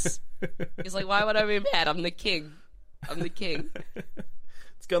does. He's like, why would I be mad? I'm the king.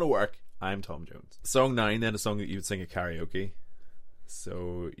 It's gonna work. I'm Tom Jones. Song 9, then, a song that you would sing at karaoke.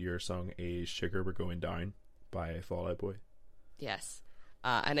 So your song is Sugar We're Going Down by Fall Out Boy. Yes.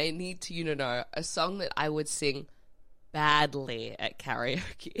 And I need you to know a song that I would sing badly at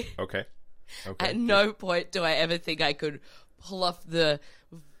karaoke. Okay. At no point do I ever think I could pull off the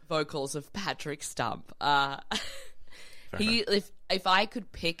vocals of Patrick Stump. If I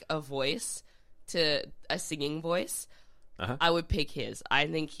could pick a voice, to a singing voice, I would pick his. I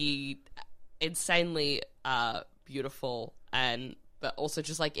think he insanely beautiful but also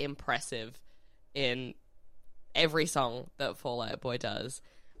just like impressive in every song that Fall Out Boy does.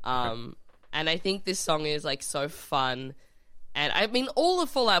 And I think this song is like so fun. And I mean, all the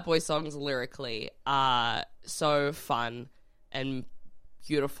Fall Out Boy songs lyrically are so fun and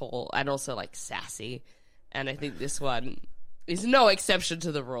beautiful and also like sassy. And I think this one is no exception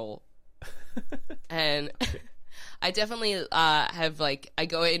to the rule. And I definitely have like, I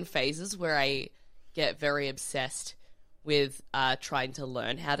go in phases where I get very obsessed with trying to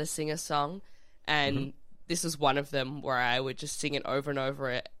learn how to sing a song. And this is one of them where I would just sing it over and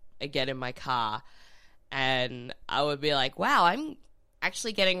over again in my car. And I would be like, wow, I'm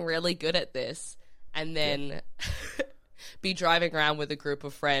actually getting really good at this. And then be driving around with a group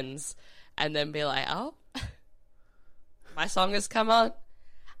of friends and then be like, oh, my song has come on.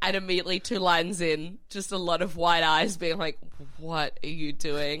 And immediately 2 lines in, just a lot of wide eyes being like, what are you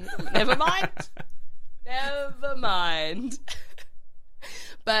doing? Never mind. Never mind.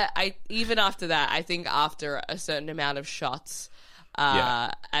 But even after that, I think after a certain amount of shots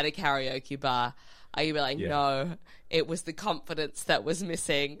at a karaoke bar, I could be like, no, it was the confidence that was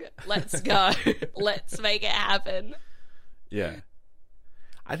missing. Let's go. Let's make it happen. Yeah.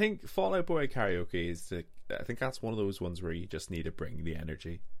 I think Fall Out Boy karaoke I think that's one of those ones where you just need to bring the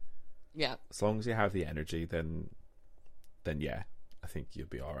energy. Yeah. As long as you have the energy, then yeah, I think you'll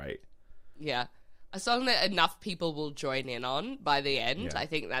be all right. Yeah. A song that enough people will join in on by the end. Yeah. I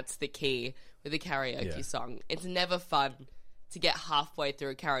think that's the key with a karaoke song. It's never fun to get halfway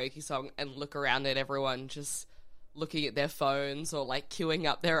through a karaoke song and look around at everyone just looking at their phones or like queuing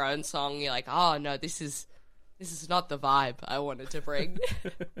up their own song. You're like, oh no, this is not the vibe I wanted to bring.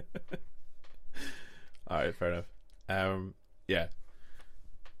 All right, fair enough. Yeah.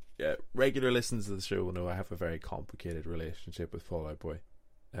 Regular listeners of the show will know I have a very complicated relationship with Fall Out Boy.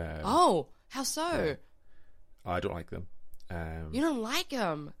 Oh, how so? I don't like them. You don't like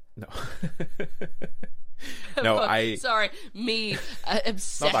them? No. No, Sorry, me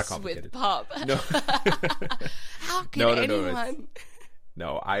obsessed with pop. No. How can anyone?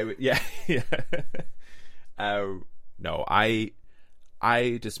 No, no,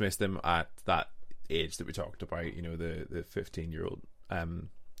 I dismissed them at that age that we talked about. You know, the 15-year-old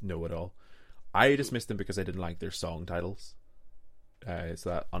know-it-all. I dismissed them because I didn't like their song titles. It's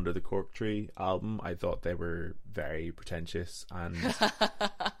that Under the Cork Tree album. I thought they were very pretentious and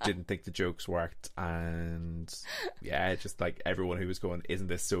didn't think the jokes worked. And yeah, just like everyone who was going, "Isn't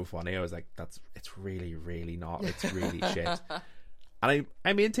this so funny?" I was like, it's really, really not. It's really shit. And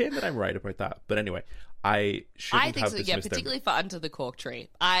I maintain that I'm right about that. But anyway, I think have so, yeah, particularly for Under the Cork Tree.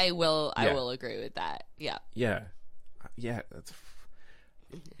 I will agree with that. Yeah. Yeah. That's.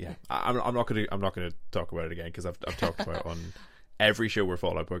 Yeah, I'm not gonna talk about it again because I've talked about it on every show where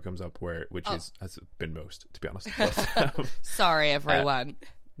Fall Out Boy comes up, has been most, to be honest. But, sorry, everyone.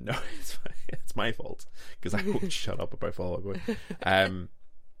 No, it's my fault because I won't shut up about Fall Out Boy.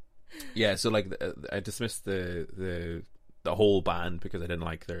 Yeah, so like I dismissed the whole band because I didn't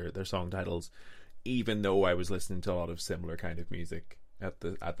like their song titles, even though I was listening to a lot of similar kind of music at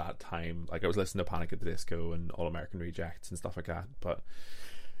that time. Like I was listening to Panic at the Disco and All American Rejects and stuff like that. But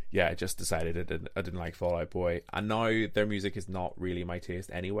yeah, I just decided I didn't like Fall Out Boy, and now their music is not really my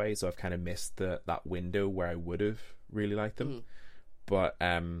taste anyway. So I've kind of missed that window where I would have really liked them. But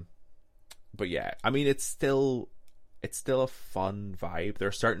yeah, I mean it's still a fun vibe. There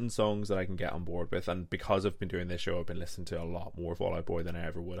are certain songs that I can get on board with, and because I've been doing this show, I've been listening to a lot more Fall Out Boy than I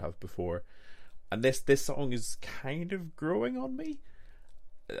ever would have before. And this song is kind of growing on me.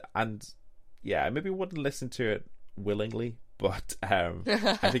 And yeah, I maybe wouldn't listen to it willingly, but I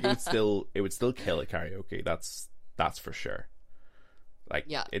think it would still kill at karaoke. That's for sure. Like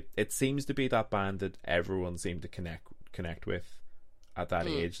it seems to be that band that everyone seemed to connect with at that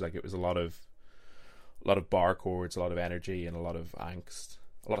age. Like it was a lot of bar chords, a lot of energy, and a lot of angst,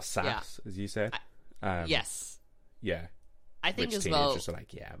 a lot of sass, as you said. Yes. Yeah. I think which as well. Are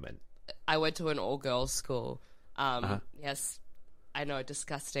like, yeah, man. I went to an all-girls school. Yes. I know,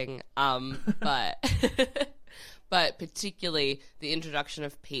 disgusting. But but particularly the introduction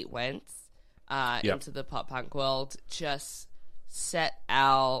of Pete Wentz into the pop punk world just set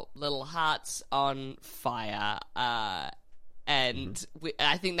our little hearts on fire. And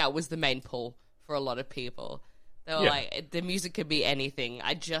I think that was the main pull for a lot of people. They were like, the music could be anything.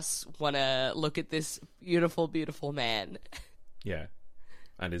 I just want to look at this beautiful, beautiful man. Yeah.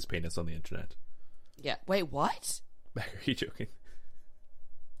 And his penis on the internet. Yeah. Wait, what? Are you joking?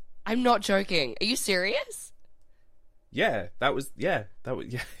 I'm not joking. Are you serious? Yeah. That was. Yeah. How have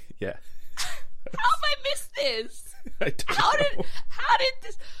I missed this? I don't know. How did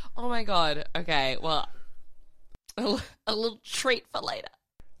this? Oh my god. Okay. Well, a little treat for later.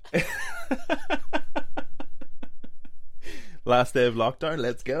 Last day of lockdown.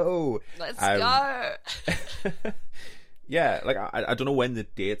 Let's go. Let's go. Yeah, like I don't know when the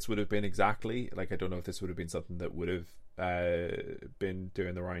dates would have been exactly. Like I don't know if this would have been something that would have been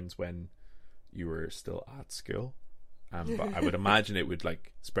doing the rounds when you were still at school. But I would imagine it would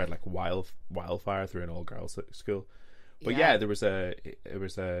like spread like wildfire through an all girls school. But yeah, there was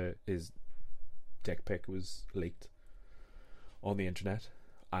his dick pic was leaked on the internet.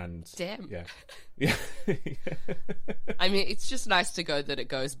 And damn. Yeah. I mean, it's just nice to go that it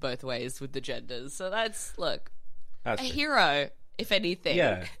goes both ways with the genders. So that's a true. Hero, if anything.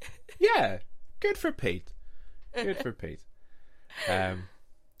 Yeah. Good for Pete.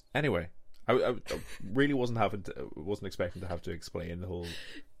 Anyway, I really wasn't expecting to have to explain the whole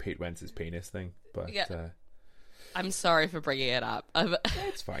Pete Wentz's penis thing, but I'm sorry for bringing it up.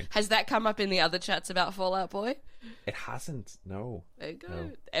 It's fine. Has that come up in the other chats about Fall Out Boy? It hasn't. No. There you go.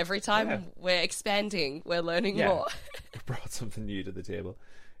 No. Every time we're expanding, we're learning more. We brought something new to the table.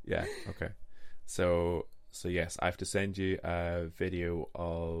 Yeah. Okay. So yes, I have to send you a video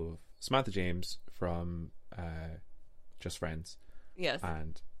of Samantha James from Just Friends. Yes.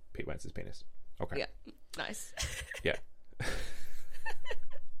 And Pete Wentz's penis. Okay. Yeah. Nice. Yeah.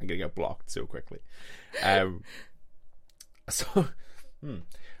 I'm gonna get blocked so quickly. Song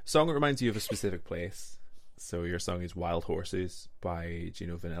that reminds you of a specific place. So your song is Wild Horses by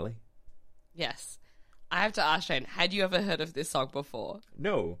Gino Vanelli. Yes. I have to ask Shane, had you ever heard of this song before?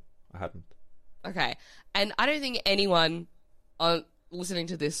 No, I hadn't. Okay. And I don't think anyone listening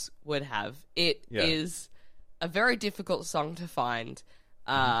to this would have. It is a very difficult song to find.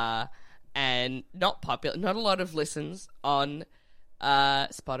 And not popular, not a lot of listens on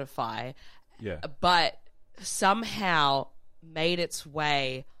Spotify. Yeah. But somehow made its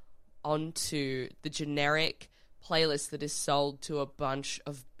way onto the generic playlist that is sold to a bunch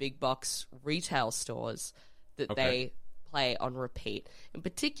of big box retail stores that they play on repeat. In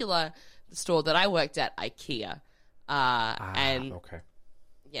particular, the store that I worked at, IKEA.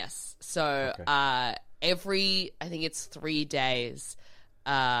 Yes. So every, I think it's 3 days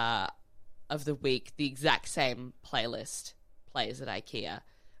of the week, the exact same playlist plays at IKEA.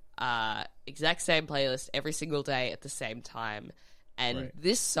 Exact same playlist every single day at the same time. And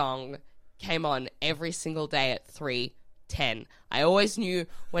this song came on every single day at 3:10. I always knew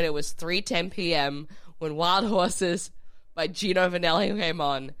when it was 3:10 p.m. when Wild Horses by Gino Vanelli came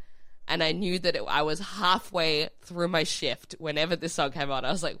on. And I knew that I was halfway through my shift whenever this song came on.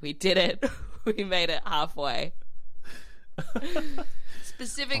 I was like, we did it. We made it halfway.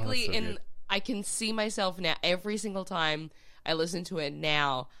 Specifically I can see myself now every single time I listen to it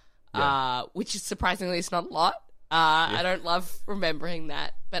now, which is surprisingly, it's not a lot. I don't love remembering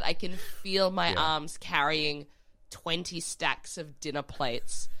that, but I can feel my arms carrying 20 stacks of dinner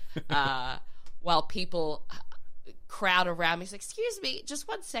plates while people crowd around me. It's like, excuse me, just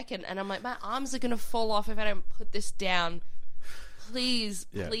 1 second. And I'm like, my arms are going to fall off if I don't put this down. Please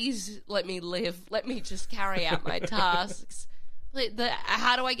let me live. Let me just carry out my tasks.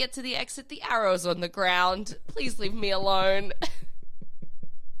 How do I get to the exit? The arrow's on the ground. Please leave me alone.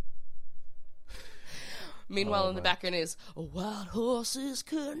 Meanwhile, in the background is, wild horses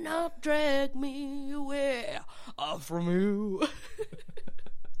could not drag me away from you.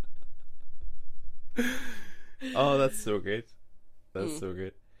 Oh, that's so good. That's so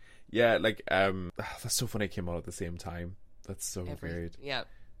good. Yeah, like, that's so funny it came out at the same time. That's so weird. Yeah.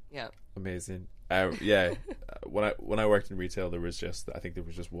 Amazing. When I worked in retail, there was just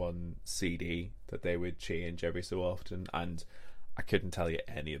one CD that they would change every so often, and I couldn't tell you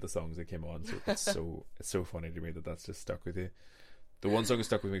any of the songs that came on. So it's so funny to me that that's just stuck with you. The one song that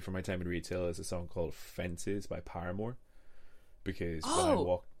stuck with me from my time in retail is a song called "Fences" by Paramore, because when I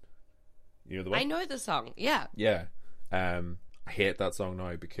walked, you know the one? I know the song. Yeah. Yeah. I hate that song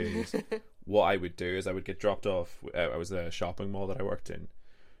now because what I would do is I would get dropped off. I was at a shopping mall that I worked in,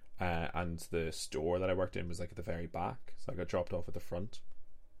 and the store that I worked in was like at the very back, so I got dropped off at the front.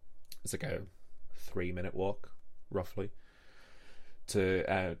 It's like a 3-minute walk, roughly,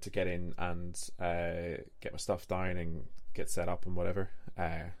 to get in and get my stuff down and get set up and whatever.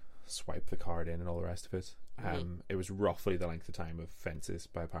 Swipe the card in and all the rest of it. It was roughly the length of time of Fences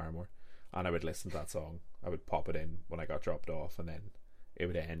by Paramore, and I would listen to that song. I would pop it in when I got dropped off, and then it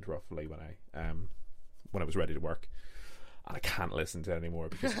would end roughly when I was ready to work. And I can't listen to it anymore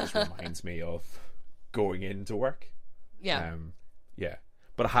because it just reminds me of going into work. Yeah. Yeah.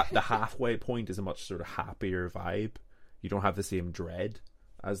 But the halfway point is a much sort of happier vibe. You don't have the same dread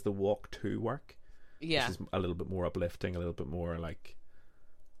as the walk to work. Yeah. This is a little bit more uplifting, a little bit more like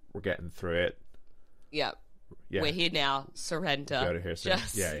we're getting through it. Yeah. We're here now. Surrender. Go to here soon.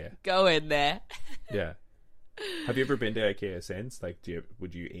 Just go in there. Yeah. Have you ever been to IKEA since? Like,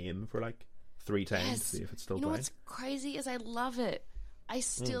 would you aim for like 3 times to see if it's still You know blind? what's crazy is I love it. I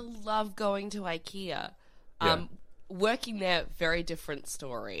still love going to IKEA. Working there, very different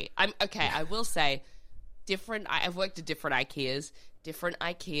story. I will say, different. I've worked at different IKEAs. Different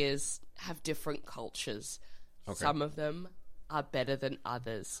IKEAs have different cultures. Okay. Some of them are better than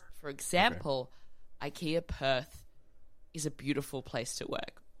others. For example, IKEA Perth is a beautiful place to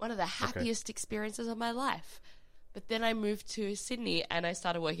work. One of the happiest experiences of my life. But then I moved to Sydney and I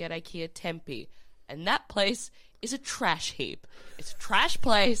started working at IKEA Tempe. And that place is a trash heap. It's a trash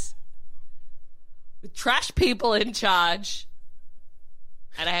place with trash people in charge.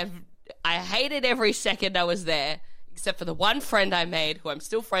 And I hated every second I was there, except for the one friend I made, who I'm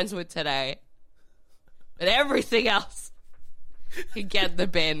still friends with today. But everything else can get in the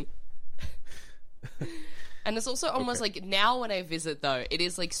bin. And it's also almost like, now when I visit though, it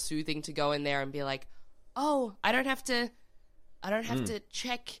is like soothing to go in there and be like, oh, I don't have to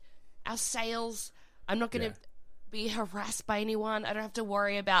check our sales. I'm not going to be harassed by anyone. I don't have to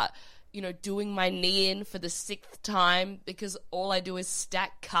worry about, doing my knee in for the 6th time because all I do is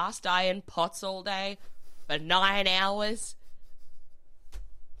stack cast iron pots all day for 9 hours.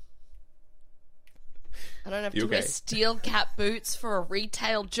 I don't have to wear steel cap boots for a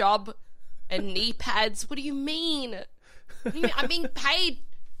retail job and knee pads. What do you mean? I'm being paid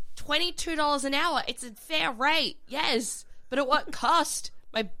 $22 an hour. It's a fair rate, yes. But at what cost?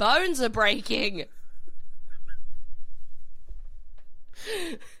 My bones are breaking.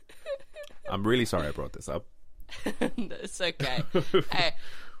 I'm really sorry I brought this up. It's okay.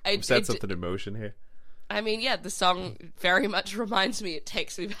 I've set something in motion here. I mean, the song very much reminds me. It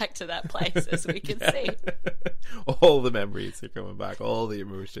takes me back to that place, as we can see. All the memories are coming back. All the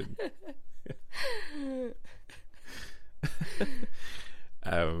emotion.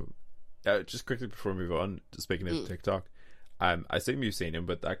 Just quickly before we move on, speaking of TikTok, I assume you've seen him,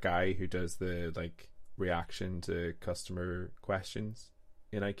 but that guy who does the reaction to customer questions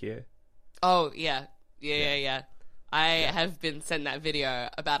in IKEA. Oh yeah. I have been sent that video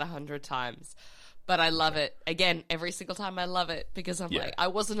about 100 times, but I love it. Again, every single time I love it because I'm like, I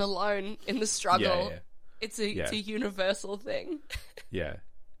wasn't alone in the struggle. It's a universal thing. Yeah.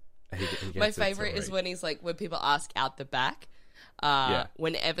 My favorite is when he's like, when people ask out the back.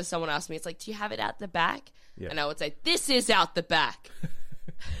 Whenever someone asks me, it's like, do you have it out the back? And I would say, this is out the back.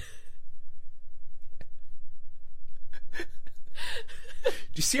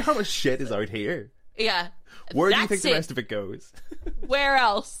 Do you see how much shit is out here? Yeah. Where do you think the rest of it goes? Where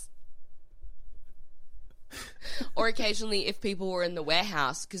else? Or occasionally if people were in the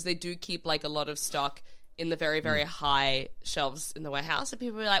warehouse, because they do keep a lot of stock in the very, very high shelves in the warehouse, and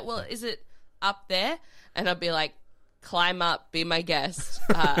people will be like, well, is it up there? And I'll be like, climb up, be my guest.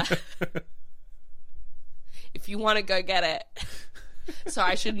 If you want to go get it.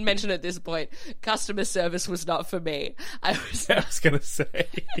 Sorry, I shouldn't mention at this point. Customer service was not for me. I was going to say,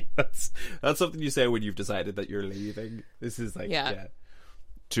 that's something you say when you've decided that you're leaving. This is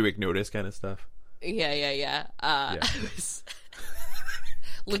to ignore this kind of stuff. Yeah.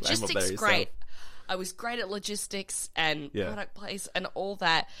 Logistics, great. I was great at logistics and product place and all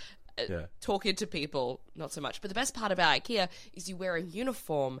that. Talking to people, not so much. But the best part about IKEA is you wear a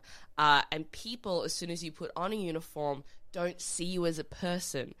uniform, and people, as soon as you put on a uniform, don't see you as a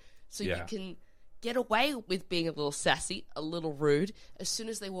person. So you can get away with being a little sassy, a little rude. As soon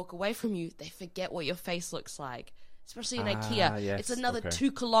as they walk away from you, they forget what your face looks like. Especially in IKEA. Yes. It's another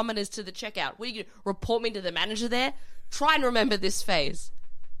 2 kilometers to the checkout. What are you going to report me to the manager there? Try and remember this face.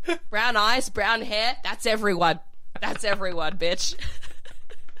 Brown eyes, brown hair, that's everyone. That's everyone, bitch.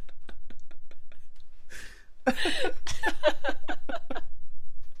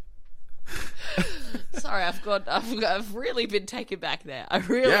 Sorry, I've really been taken back there. I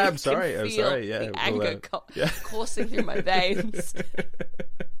really I'm sorry. The anger coursing through my veins.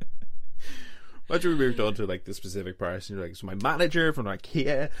 Imagine we moved on to like the specific person. You're like, so my manager from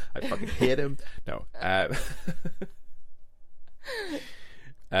IKEA, I fucking hate him. No.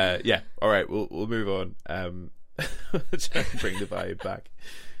 Yeah. All right. We'll move on. Try and bring the vibe back.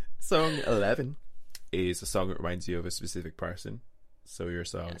 Song 11 is a song that reminds you of a specific person. So your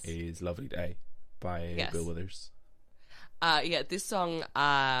song is "Lovely Day" by Bill Withers. Yeah, this song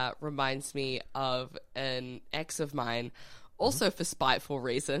reminds me of an ex of mine, also for spiteful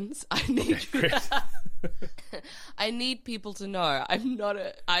reasons. I need people to know I'm not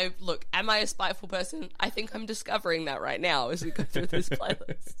look, am I a spiteful person? I think I'm discovering that right now as we go through this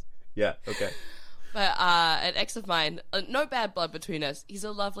playlist. Yeah, okay. But an ex of mine, no bad blood between us. He's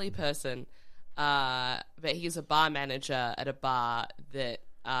a lovely person, but he's a bar manager at a bar that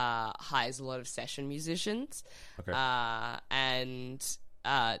hires a lot of session musicians. Okay. And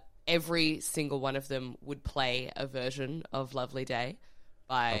every single one of them would play a version of Lovely Day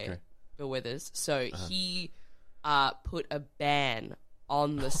by Bill Withers. So he put a ban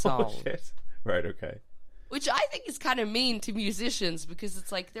on the song. Oh, shit. Right, okay. Which I think is kind of mean to musicians, because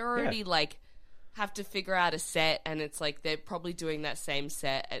it's like they're already like have to figure out a set, and it's like they're probably doing that same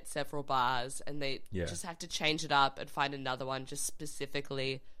set at several bars, and they just have to change it up and find another one just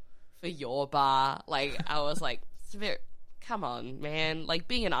specifically for your bar. Like, I was like, come on, man. Like,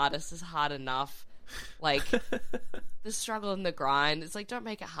 being an artist is hard enough. Like, the struggle and the grind. It's like, don't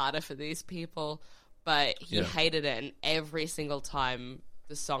make it harder for these people. But he hated it, and every single time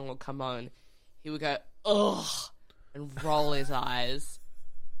the song would come on, he would go, ugh, and roll his eyes.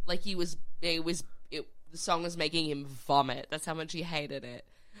 Like, the song was making him vomit. That's how much he hated it.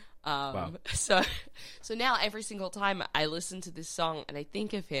 Wow. So now every single time I listen to this song and I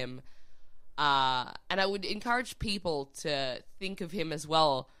think of him, and I would encourage people to think of him as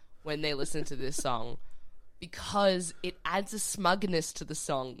well when they listen to this song, because it adds a smugness to the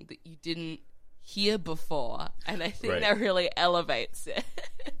song that you didn't hear before, and I think that really elevates it.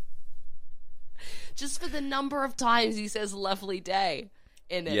 Just for the number of times he says "lovely day"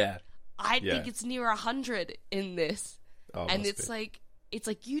 in it. Yeah. I think it's near 100 in this. Oh, and it's like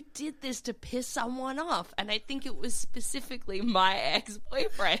you did this to piss someone off, and I think it was specifically my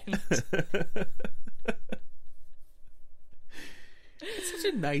ex-boyfriend. It's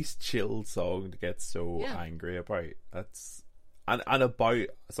such a nice chill song to get so angry about. That's and about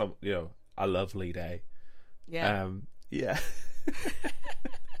some, a lovely day. Yeah. Yeah.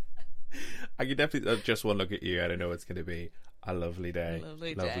 I can definitely just one look at you and I know it's going to be a lovely day.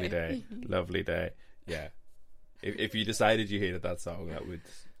 Lovely day. Lovely day. Yeah. If you decided you hated that song,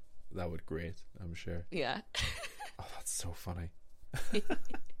 that would great, I'm sure. Yeah. Oh, that's so funny.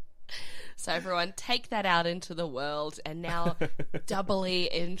 So everyone, take that out into the world and now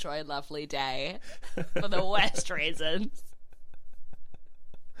doubly enjoy Lovely Day for the worst reasons.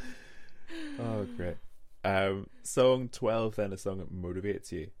 Oh, great. Song 12 then, a song that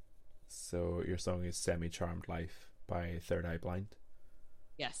motivates you. So your song is Semi-Charmed Life by Third Eye Blind.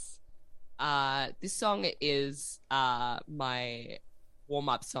 Yes. This song is my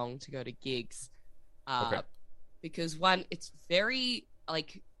warm-up song to go to gigs. Because one, it's very,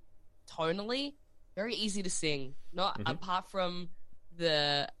 tonally, very easy to sing. Not apart from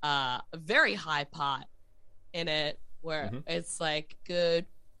the very high part in it where it's like good.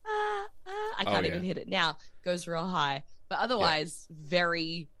 I can't even hit it now. Goes real high. But otherwise,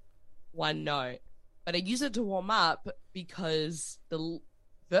 very one note. But I use it to warm up because the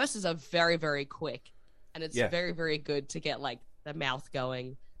verses are very, very quick. And it's very, very good to get, the mouth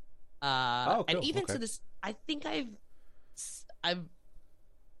going. Cool. And even to this, I think I've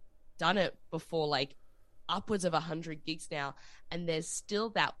done it before, upwards of 100 gigs now. And there's still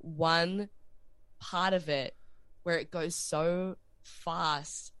that one part of it where it goes so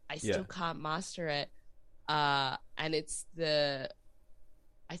fast. I still can't master it. And I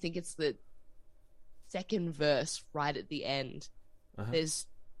think it's the second verse right at the end. There's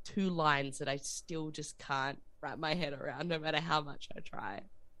two lines that I still just can't wrap my head around no matter how much I try.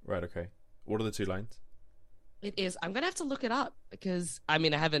 Right, okay. What are the two lines? It is, I'm going to have to look it up because,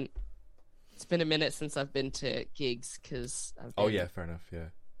 it's been a minute since I've been to gigs because I've been fair enough,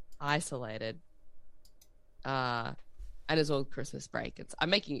 isolated. And it's all Christmas break. I'm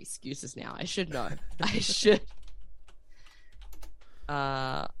making excuses now. I should know. I should.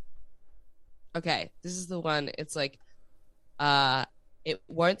 Okay, this is the one. It's it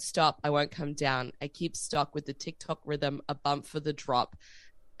won't stop. I won't come down. I keep stuck with the TikTok rhythm, a bump for the drop.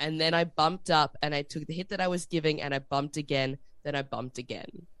 And then I bumped up and I took the hit that I was giving and I bumped again. Then I bumped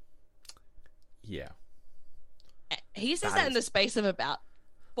again. Yeah. He says that in the space of about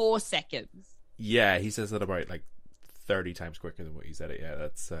 4 seconds. Yeah, he says that about 30 times quicker than what you said it. Yeah,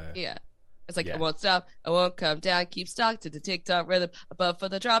 that's It's like, Yeah. I won't stop, I won't come down, keep stuck to the TikTok rhythm, above for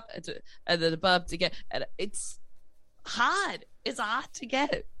the drop, and then above to get. And it's hard. It's hard to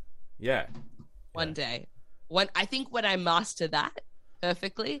get. Yeah. One day. I think when I master that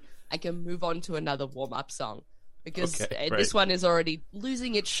perfectly, I can move on to another warm-up song. Because this one is already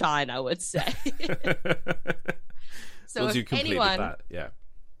losing its shine, I would say. So Once you if completed anyone, that,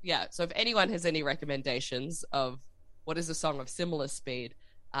 yeah. So if anyone has any recommendations of what is a song of similar speed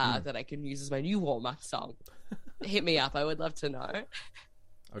that I can use as my new warm-up song, hit me up. I would love to know.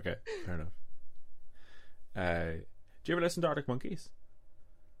 Okay, fair enough. Do you ever listen to Arctic Monkeys?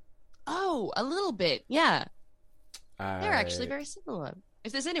 Oh, a little bit, yeah. They're actually very similar.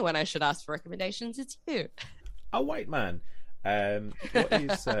 If there's anyone I should ask for recommendations, it's you. A white man. What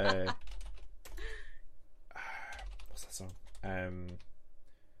is what's that song?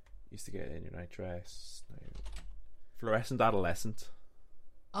 Used to get in your night dress. Fluorescent Adolescent.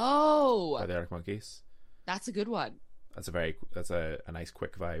 Oh, By the Arctic Monkeys. That's a good one. That's a nice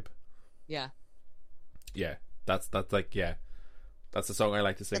quick vibe. Yeah. Yeah. That's like that's the song I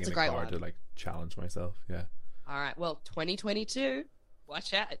like to sing in the car to like challenge myself. Yeah. All right. Well, 2022.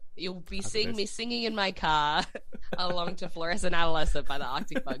 Watch out. You'll be seeing me singing in my car along to Fluorescent Adolescent by the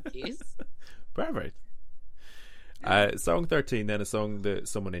Arctic Monkeys. Perfect. Song 13, then a song that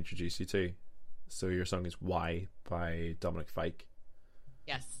someone introduced you to. So your song is Why by Dominic Fike.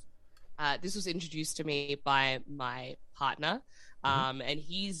 Yes. This was introduced to me by my partner. And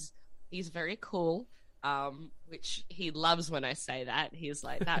he's very cool. Which he loves when I say that. He's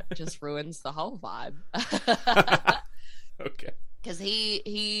like, that just ruins the whole vibe. Okay. Because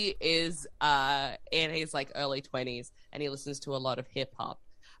he is in his like early 20s and he listens to a lot of hip hop.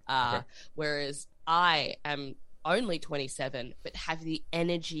 Whereas I am only 27 but have the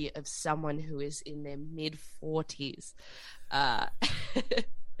energy of someone who is in their mid 40s.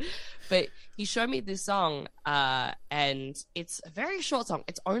 But he showed me this song and it's a very short song.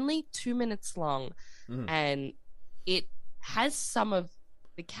 It's only 2 minutes long and it has some of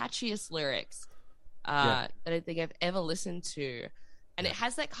the catchiest lyrics that I think I've ever listened to. And it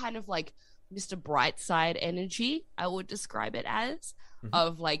has that kind of like Mr. Brightside energy, I would describe it as,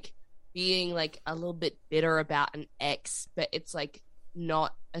 of like being like a little bit bitter about an ex, but it's like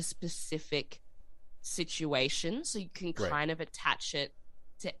not a specific situation. So you can kind of attach it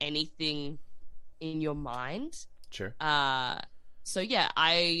to anything in your mind. Sure. So yeah,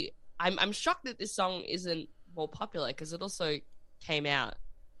 I'm shocked that this song isn't more popular because it also came out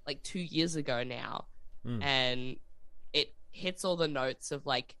like 2 years ago now. And it hits all the notes of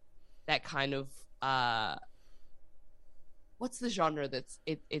like that kind of what's the genre that's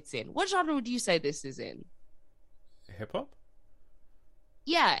it's in? What genre would you say this is in? Hip hop?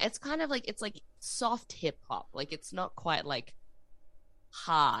 Yeah, it's kind of like it's like soft hip hop. Like it's not quite like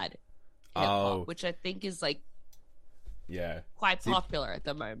hard hip hop, which I think is like quite popular at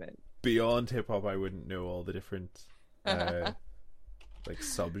the moment. Beyond hip hop, I wouldn't know all the different like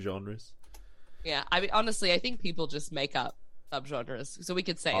subgenres. Yeah, I mean, honestly, I think people just make up subgenres, so we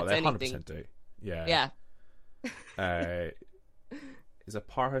could say it's anything. 100% do. Yeah. Is a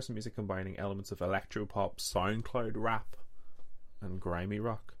powerhouse of music combining elements of electropop, SoundCloud rap, and grimy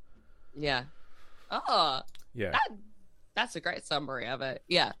rock. Yeah. Oh. Yeah. That's a great summary of it.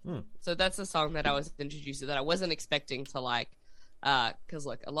 Yeah. So that's a song that I was introduced to that I wasn't expecting to like. Because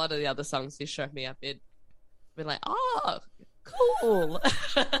look, a lot of the other songs you showed me, I've been like, oh, cool.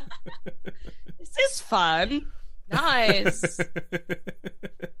 This is fun. Nice.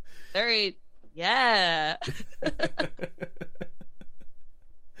 Very, yeah.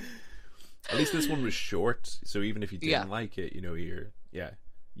 At least this one was short, so even if you didn't like it, you know, you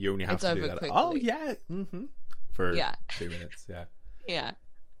only have to do that. Quickly. Oh yeah, for 2 minutes. Yeah.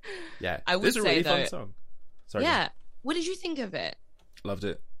 I would this is a really say fun song. Sorry. Yeah. What did you think of it? Loved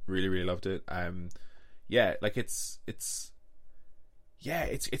it. Really, really loved it. Like it's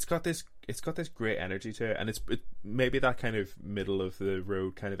got this great energy to it, and it maybe that kind of middle of the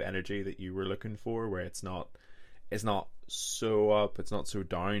road kind of energy that you were looking for, where it's not so up, it's not so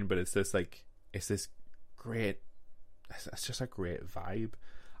down, but it's this great, it's just a great vibe.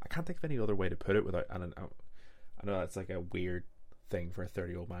 I can't think of any other way to put it without, and I know that's like a weird thing for a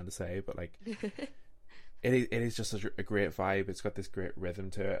 30-year-old man to say, but like it is just such a great vibe. It's got this great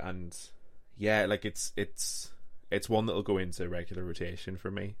rhythm to it, and like it's one that'll go into regular rotation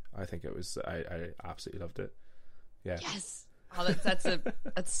for me. I think it was. I absolutely loved it. Yeah. Yes. Oh, that's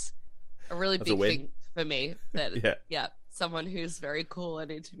a really big thing for me. That someone who's very cool and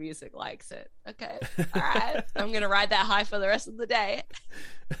into music likes it. Okay. All right. I'm gonna ride that high for the rest of the day.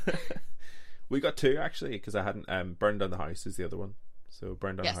 We got two actually, because I hadn't Burn Down the House is the other one. So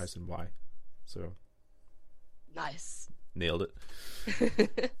Burn Down the House and Why. So nice. Nailed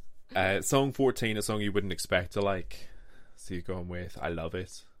it. Song 14, a song you wouldn't expect to like. So you're going with I Love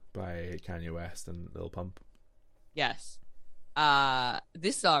It by Kanye West and Lil Pump. Yes.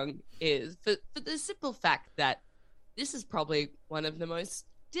 This song is, for the simple fact that this is probably one of the most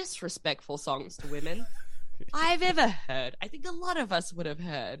disrespectful songs to women I've ever heard. I think a lot of us would have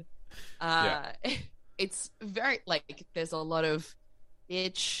heard. It's very, like, there's a lot of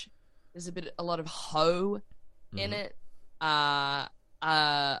bitch, there's a lot of hoe in it.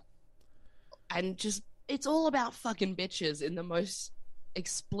 And just, it's all about fucking bitches in the most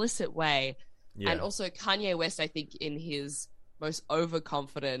explicit way. Yeah. And also Kanye West, I think, in his most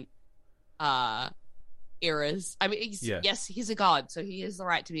overconfident eras. I mean, yes, he's a god, so he has the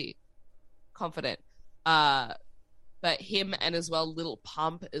right to be confident. But him and as well Lil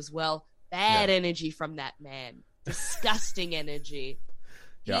Pump as well. Bad energy from that man. Disgusting energy.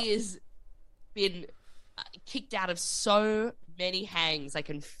 He has been kicked out of so many hangs. I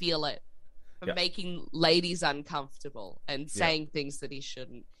can feel it. For making ladies uncomfortable and saying things that he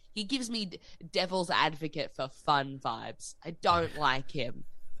shouldn't. He gives me devil's advocate for fun vibes. I don't like him.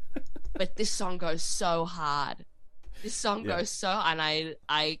 But this song goes so hard. This song goes so... And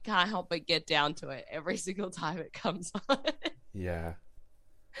I can't help but get down to it every single time it comes on. Yeah.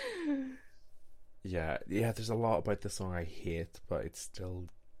 Yeah, there's a lot about this song I hate, but it's still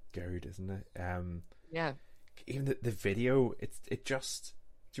good, isn't it? Yeah. Even the video, it just...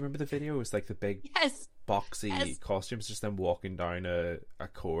 Do you remember the video? It was like the big boxy costumes, just them walking down a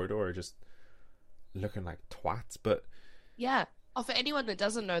corridor, just looking like twats. But yeah, for anyone that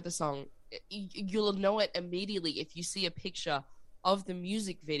doesn't know the song, you'll know it immediately if you see a picture of the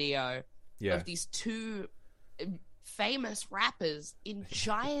music video of these two famous rappers in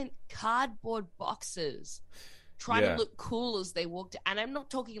giant cardboard boxes trying to look cool as they walked. And I'm not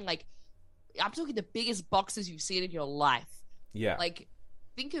talking I'm talking the biggest boxes you've seen in your life. Yeah. Like,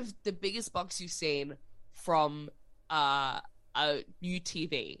 think of the biggest box you've seen from a new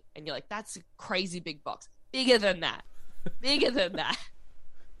TV, and you're like, that's a crazy big box. Bigger than that. Bigger than that.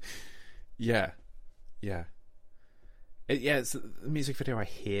 Yeah. It's the music video I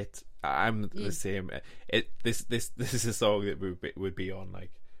hate. I'm the same. This is a song that would be on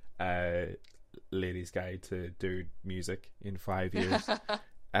like Ladies' Guide to Dude Music in 5 years.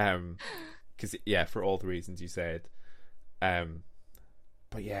 Because for all the reasons you said.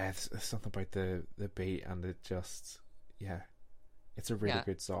 But yeah, there's something about the beat, and it just it's a really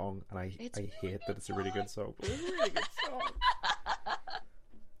good song, and I hate that it's a really good song. But it's a really good song.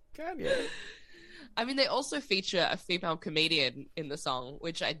 Can you? I mean, they also feature a female comedian in the song,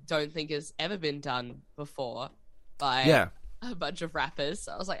 which I don't think has ever been done before by a bunch of rappers.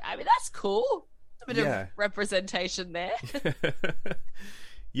 So I was like, I mean, that's cool. A bit of representation there.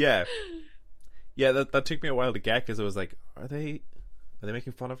 Yeah, that took me a while to get, because I was like, are they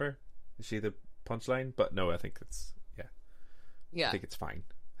making fun of her? Is she the punchline? But no, I think it's I think it's fine.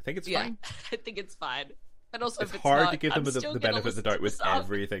 I think it's fine. I think it's fine. But also, it's hard to give them the benefit of the doubt with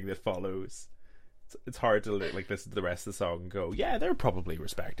everything that follows. It's hard to like listen to the rest of the song and go, yeah, they're probably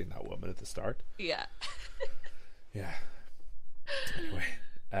respecting that woman at the start. Yeah. Yeah.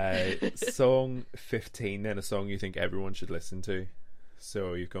 Anyway, song 15, then, a song you think everyone should listen to.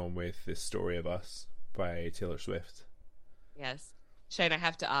 So you've gone with "This Story of Us" by Taylor Swift. Yes. Shane, I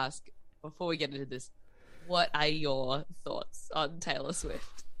have to ask, before we get into this, what are your thoughts on Taylor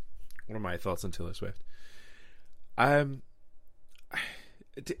Swift? What are my thoughts on Taylor Swift?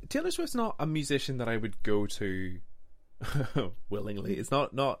 Taylor Swift's not a musician that I would go to willingly. It's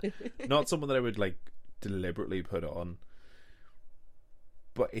not someone that I would like deliberately put on.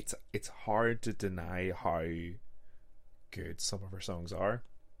 But it's hard to deny how good some of her songs are,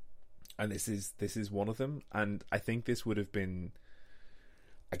 and this is one of them. And I think this would have been,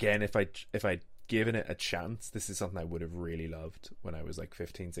 again, if I'd given it a chance, this is something I would have really loved when I was like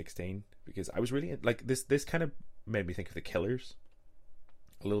 15, 16, because I was really like this kind of made me think of the Killers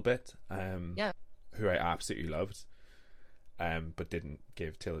a little bit, who I absolutely loved, but didn't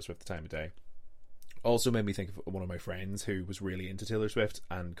give Taylor Swift the time of day. Also made me think of one of my friends who was really into Taylor Swift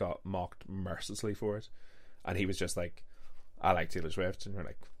and got mocked mercilessly for it, and he was just like, I like Taylor Swift, and we're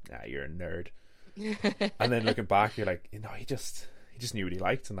like, nah, you're a nerd. And then looking back, you're like, he just knew what he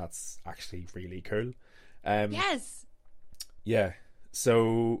liked, and that's actually really cool. Yes. Yeah.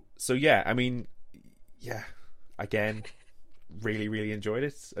 So yeah, I mean, yeah, again, really, really enjoyed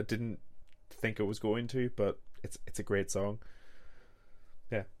it. I didn't think I was going to, but it's a great song.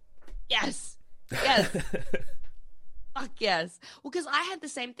 Yeah. Yes. Fuck yes. Well, because I had the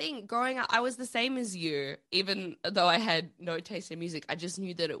same thing growing up. I was the same as you, even though I had no taste in music. I just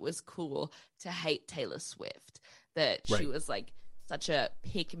knew that it was cool to hate Taylor Swift. That she was like such a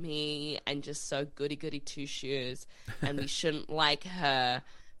pick me and just so goody goody two shoes, and we shouldn't like her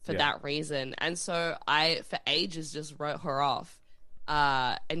for that reason. And so I, for ages, just wrote her off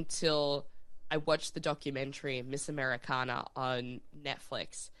until I watched the documentary Miss Americana on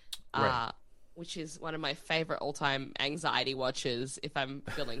Netflix. Which is one of my favorite all-time anxiety watches. If I'm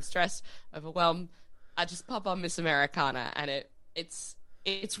feeling stressed, overwhelmed, I just pop on Miss Americana, and it's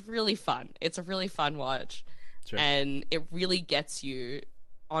really fun. It's a really fun watch, and it really gets you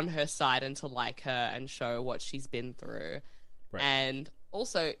on her side and to like her and show what she's been through, and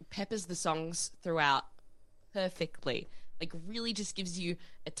also peppers the songs throughout perfectly. Like, really just gives you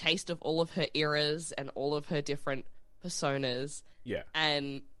a taste of all of her eras and all of her different personas. Yeah,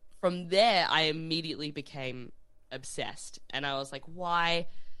 and from there, I immediately became obsessed. And I was like, why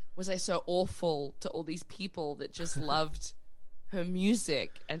was I so awful to all these people that just loved her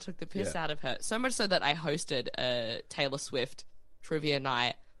music and took the piss out of her? So much so that I hosted a Taylor Swift trivia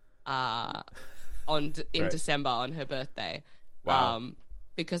night in December on her birthday. Wow.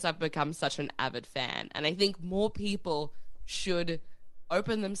 Because I've become such an avid fan. And I think more people should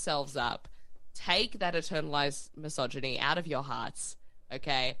open themselves up, take that internalized misogyny out of your hearts,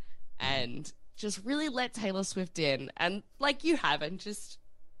 okay? And just really let Taylor Swift in. And like you have, and just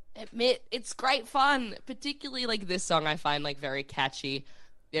admit it's great fun. Particularly like this song I find like very catchy,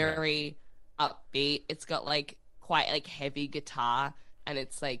 very upbeat. It's got like quite like heavy guitar, and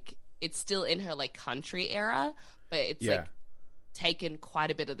it's like it's still in her like country era, but it's like taken quite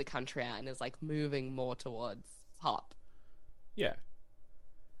a bit of the country out and is like moving more towards pop. Yeah.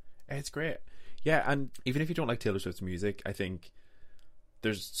 It's great. Yeah, and even if you don't like Taylor Swift's music, I think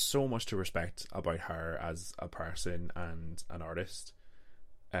there's so much to respect about her as a person and an artist.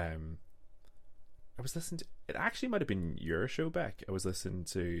 I was listening to, it actually might have been your show, Bec. I was listening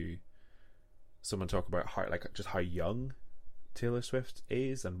to someone talk about how, like, just how young Taylor Swift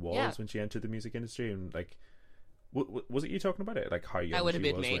is and was when she entered the music industry, and like, was it you talking about it? Like how young that would have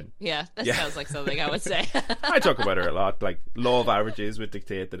been me. Yeah, that sounds like something I would say. I talk about her a lot. Like, law of averages would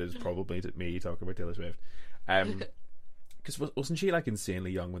dictate that it's probably me talking about Taylor Swift. Because wasn't she like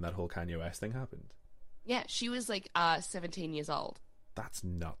insanely young when that whole Kanye West thing happened? Yeah, she was like 17 years old. That's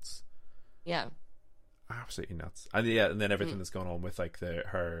nuts. Yeah, absolutely nuts. And and then everything that's gone on with like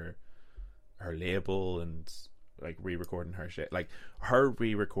her label and like re-recording her shit. Like, her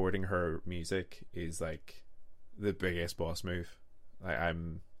re-recording her music is like the biggest boss move.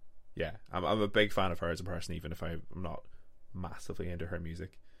 I'm a big fan of her as a person, even if I'm not massively into her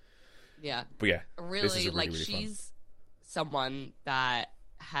music. Yeah, but really like she's fun. Someone that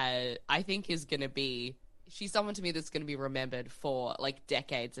I think is going to be, she's someone to me that's going to be remembered for like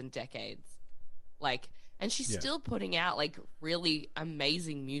decades and decades. Like, and she's still putting out like really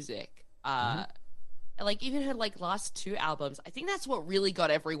amazing music. Like even her like last 2 albums, I think that's what really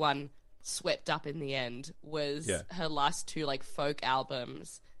got everyone swept up in the end, was her last 2 like folk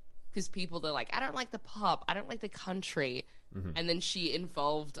albums. Because people, they're like, I don't like the pop, I don't like the country. And then she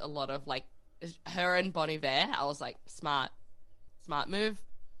involved a lot of like her and Bon Iver. I was like, smart move.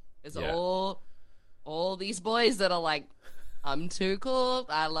 There's all these boys that are like, I'm too cool,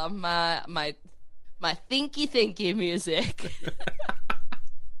 I love my thinky music.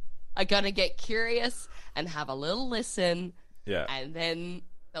 I'm gonna get curious and have a little listen, and then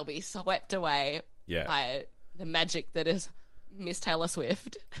they'll be swept away by the magic that is Miss Taylor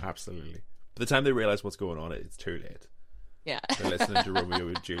Swift. Absolutely. By the time they realize what's going on, it's too late. Yeah. They're listening to Romeo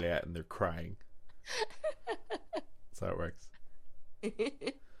and Juliet and they're crying. That's how it works.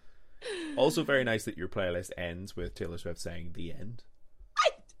 Also very nice that your playlist ends with Taylor Swift saying the end.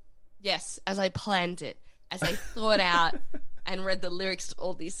 Yes, as I planned it. As I thought out and read the lyrics to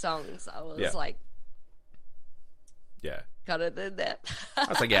all these songs, I was like, gotta do that. I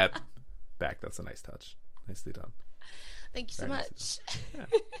was like, Bec, that's a nice touch. Nicely done. Thank you so much.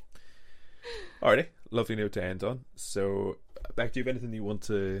 Alrighty, lovely note to end on. So, Bec, do you have anything you want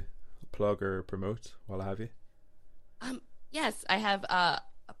to plug or promote while I have you? Yes, I have a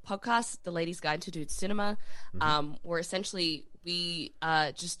podcast, The Ladies Guide to Dude Cinema, where essentially we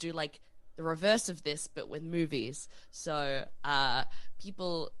just do like the reverse of this, but with movies. So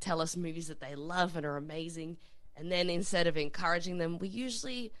people tell us movies that they love and are amazing, and then instead of encouraging them, we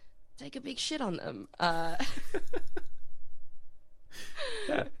usually take a big shit on them.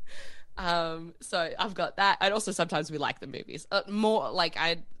 So I've got that, and also sometimes we like the movies. More like,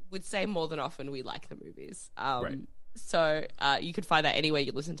 I would say more than often we like the movies. So you can find that anywhere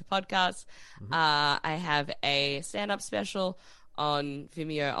you listen to podcasts. I have a stand-up special on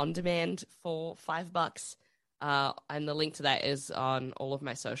Vimeo On Demand for $5. And the link to that is on all of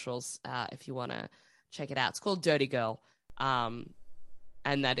my socials if you want to check it out. It's called Dirty Girl. And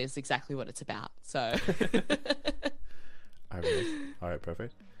that is exactly what it's about. So... All right,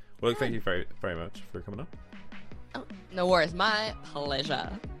 perfect. Well, thank you very, very much for coming on. Oh, no worries. My pleasure.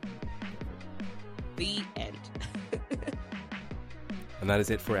 The end. And that is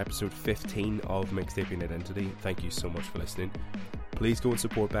it for episode 15 of Mixtaping Identity. Thank you so much for listening. Please go and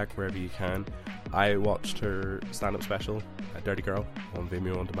support Bec wherever you can. I watched her stand-up special, Dirty Girl, on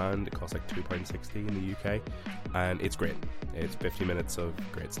Vimeo On Demand. It costs like £2.60 in the UK, and it's great. It's 50 minutes of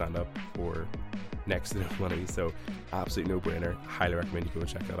great stand-up for next to no money, so absolute no-brainer. Highly recommend you go and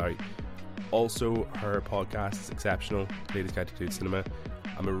check that out. Also, her podcast is exceptional, Ladies Guide to Dude Cinema.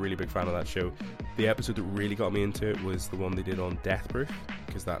 I'm a really big fan of that show. The episode that really got me into it was the one they did on Death Proof,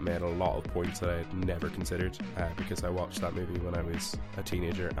 because that made a lot of points that I had never considered, because I watched that movie when I was a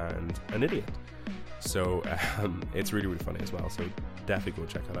teenager and an idiot. So it's really, really funny as well, so definitely go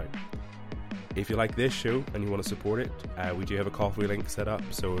check that out. If you like this show and you want to support it, we do have a Ko-fi link set up,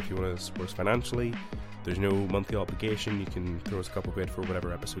 so if you want to support us financially, there's no monthly obligation. You can throw us a couple bit for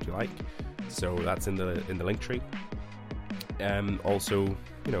whatever episode you like, so that's in the link tree. Also,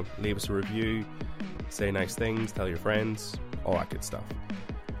 you know, leave us a review, say nice things, tell your friends, all that good stuff.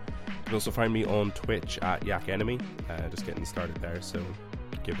 You can also find me on Twitch at Yak Enemy, just getting started there, so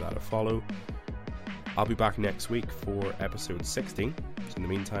give that a follow. I'll be back next week for episode 16, so in the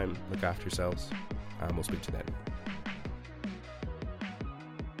meantime, look after yourselves, and we'll speak to you then.